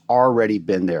that's already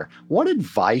been there. What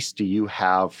advice do you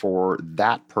have for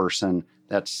that person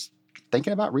that's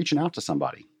thinking about reaching out to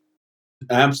somebody?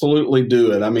 Absolutely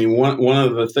do it. I mean, one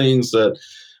of the things that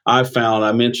I found,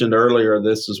 I mentioned earlier,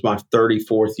 this is my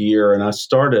 34th year, and I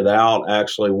started out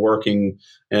actually working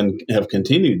and have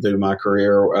continued through my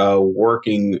career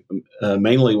working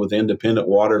mainly with independent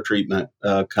water treatment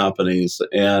companies.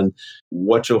 And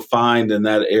what you'll find in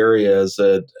that area is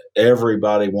that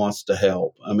everybody wants to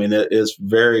help. I mean, it is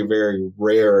very, very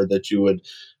rare that you would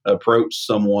approach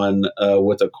someone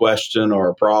with a question or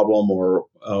a problem or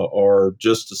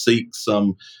just to seek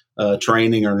some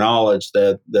training or knowledge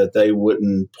that they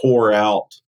wouldn't pour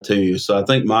out to you. So I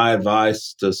think my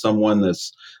advice to someone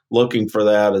that's looking for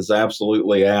that is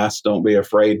absolutely ask. Don't be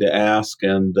afraid to ask,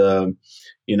 and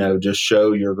just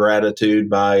show your gratitude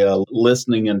by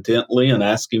listening intently and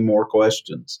asking more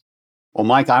questions. Well,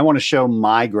 Mike, I want to show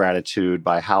my gratitude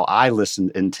by how I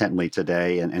listened intently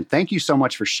today. And thank you so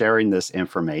much for sharing this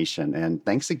information. And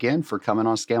thanks again for coming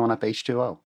on Scaling Up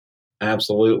H2O.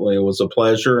 Absolutely. It was a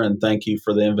pleasure, and thank you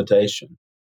for the invitation.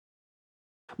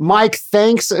 Mike,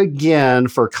 thanks again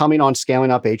for coming on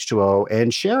Scaling Up H2O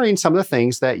and sharing some of the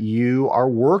things that you are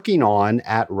working on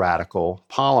at Radical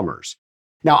Polymers.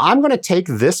 Now, I'm going to take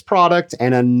this product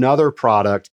and another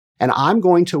product, and I'm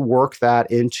going to work that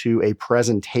into a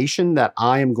presentation that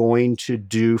I am going to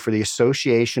do for the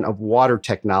Association of Water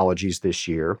Technologies this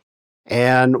year.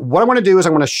 And what I want to do is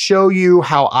I'm going to show you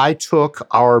how I took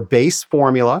our base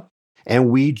formula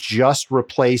and we just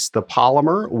replaced the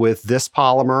polymer with this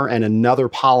polymer and another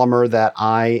polymer that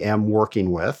I am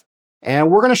working with. And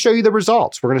we're going to show you the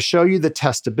results. We're going to show you the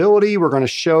testability. We're going to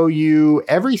show you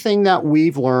everything that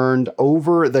we've learned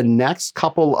over the next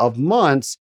couple of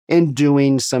months in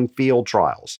doing some field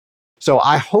trials. So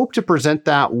I hope to present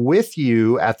that with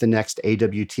you at the next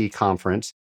AWT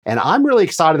conference. And I'm really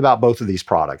excited about both of these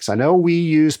products. I know we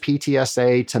use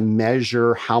PTSA to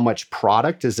measure how much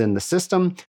product is in the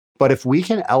system, but if we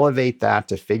can elevate that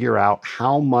to figure out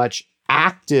how much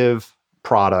active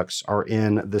products are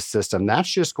in the system, that's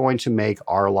just going to make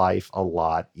our life a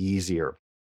lot easier.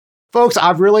 Folks,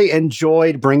 I've really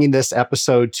enjoyed bringing this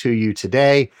episode to you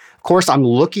today. Of course, I'm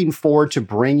looking forward to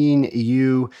bringing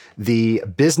you the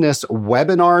business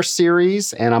webinar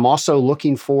series, and I'm also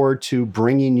looking forward to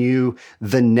bringing you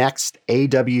the next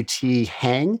AWT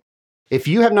Hang. If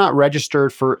you have not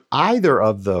registered for either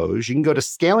of those, you can go to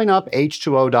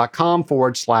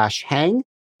scalinguph2o.com/hang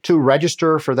to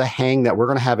register for the hang that we're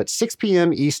going to have at 6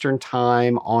 p.m. Eastern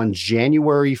Time on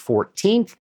January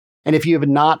 14th. And if you have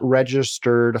not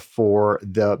registered for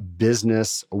the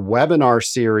business webinar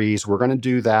series, we're going to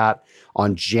do that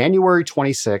on January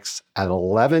 26th at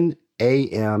 11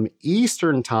 a.m.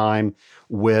 Eastern Time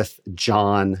with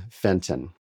John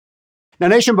Fenton. Now,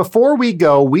 Nation, before we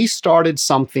go, we started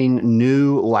something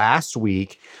new last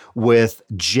week with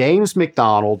James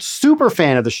McDonald, super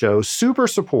fan of the show, super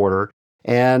supporter.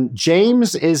 And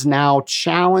James is now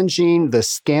challenging the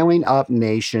Scaling Up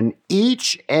Nation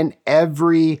each and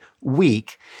every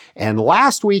week. And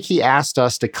last week, he asked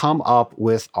us to come up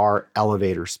with our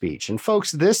elevator speech. And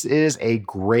folks, this is a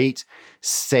great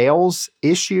sales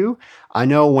issue. I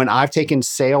know when I've taken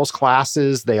sales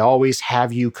classes, they always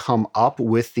have you come up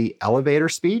with the elevator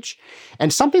speech.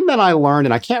 And something that I learned,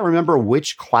 and I can't remember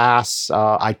which class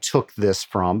I took this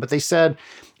from, but they said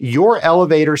your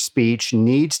elevator speech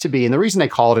needs to be, and the reason they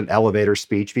call it an elevator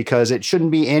speech, because it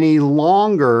shouldn't be any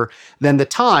longer than the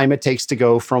time it takes to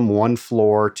go from one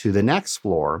floor to the next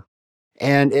floor.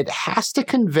 And it has to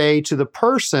convey to the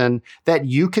person that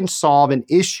you can solve an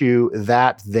issue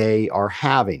that they are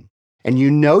having. And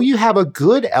you know you have a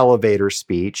good elevator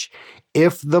speech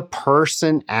if the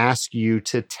person asks you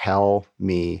to tell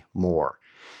me more.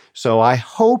 So I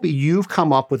hope you've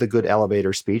come up with a good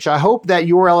elevator speech. I hope that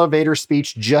your elevator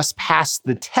speech just passed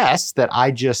the test that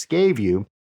I just gave you.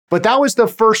 But that was the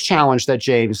first challenge that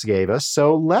James gave us.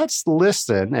 So let's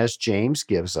listen as James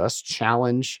gives us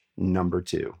challenge number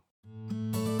 2.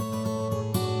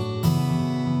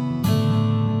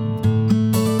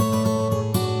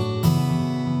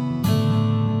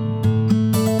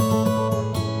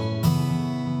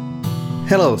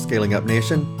 Hello, Scaling Up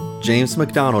Nation. James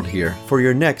McDonald here for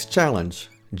your next challenge,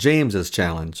 James's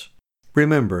Challenge.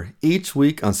 Remember, each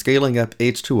week on Scaling Up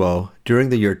H2O during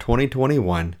the year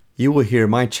 2021, you will hear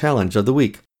my challenge of the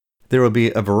week. There will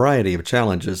be a variety of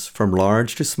challenges from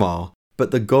large to small, but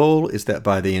the goal is that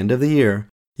by the end of the year,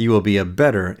 you will be a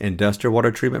better industrial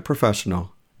water treatment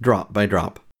professional, drop by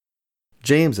drop.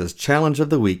 James's challenge of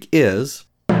the week is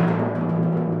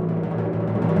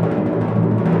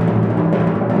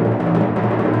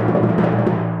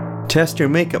test your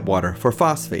makeup water for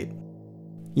phosphate.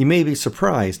 You may be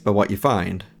surprised by what you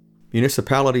find.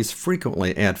 Municipalities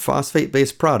frequently add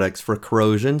phosphate-based products for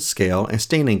corrosion, scale, and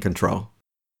staining control.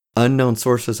 Unknown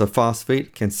sources of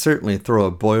phosphate can certainly throw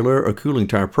a boiler or cooling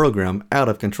tower program out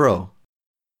of control.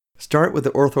 Start with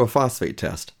the orthophosphate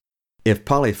test. If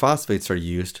polyphosphates are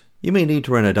used, you may need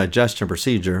to run a digestion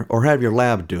procedure or have your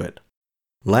lab do it.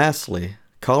 Lastly,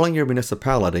 calling your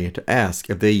municipality to ask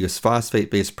if they use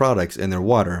phosphate-based products in their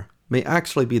water may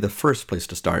actually be the first place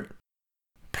to start.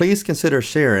 Please consider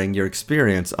sharing your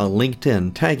experience on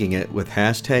LinkedIn, tagging it with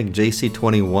hashtag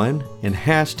JC21 and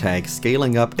hashtag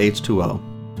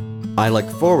ScalingUpH2O. I look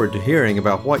forward to hearing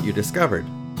about what you discovered.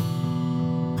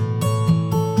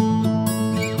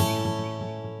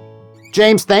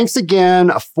 James, thanks again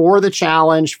for the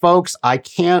challenge. Folks, I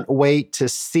can't wait to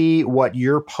see what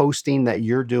you're posting that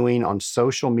you're doing on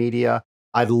social media.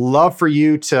 I'd love for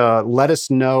you to let us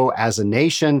know as a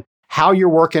nation how you're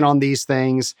working on these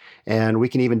things, and we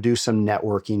can even do some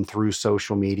networking through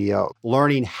social media,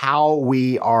 learning how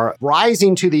we are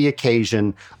rising to the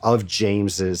occasion of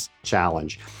James's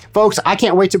challenge. Folks, I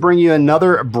can't wait to bring you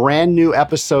another brand new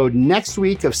episode next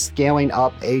week of Scaling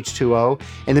Up H2O.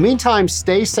 In the meantime,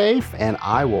 stay safe, and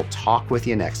I will talk with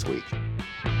you next week.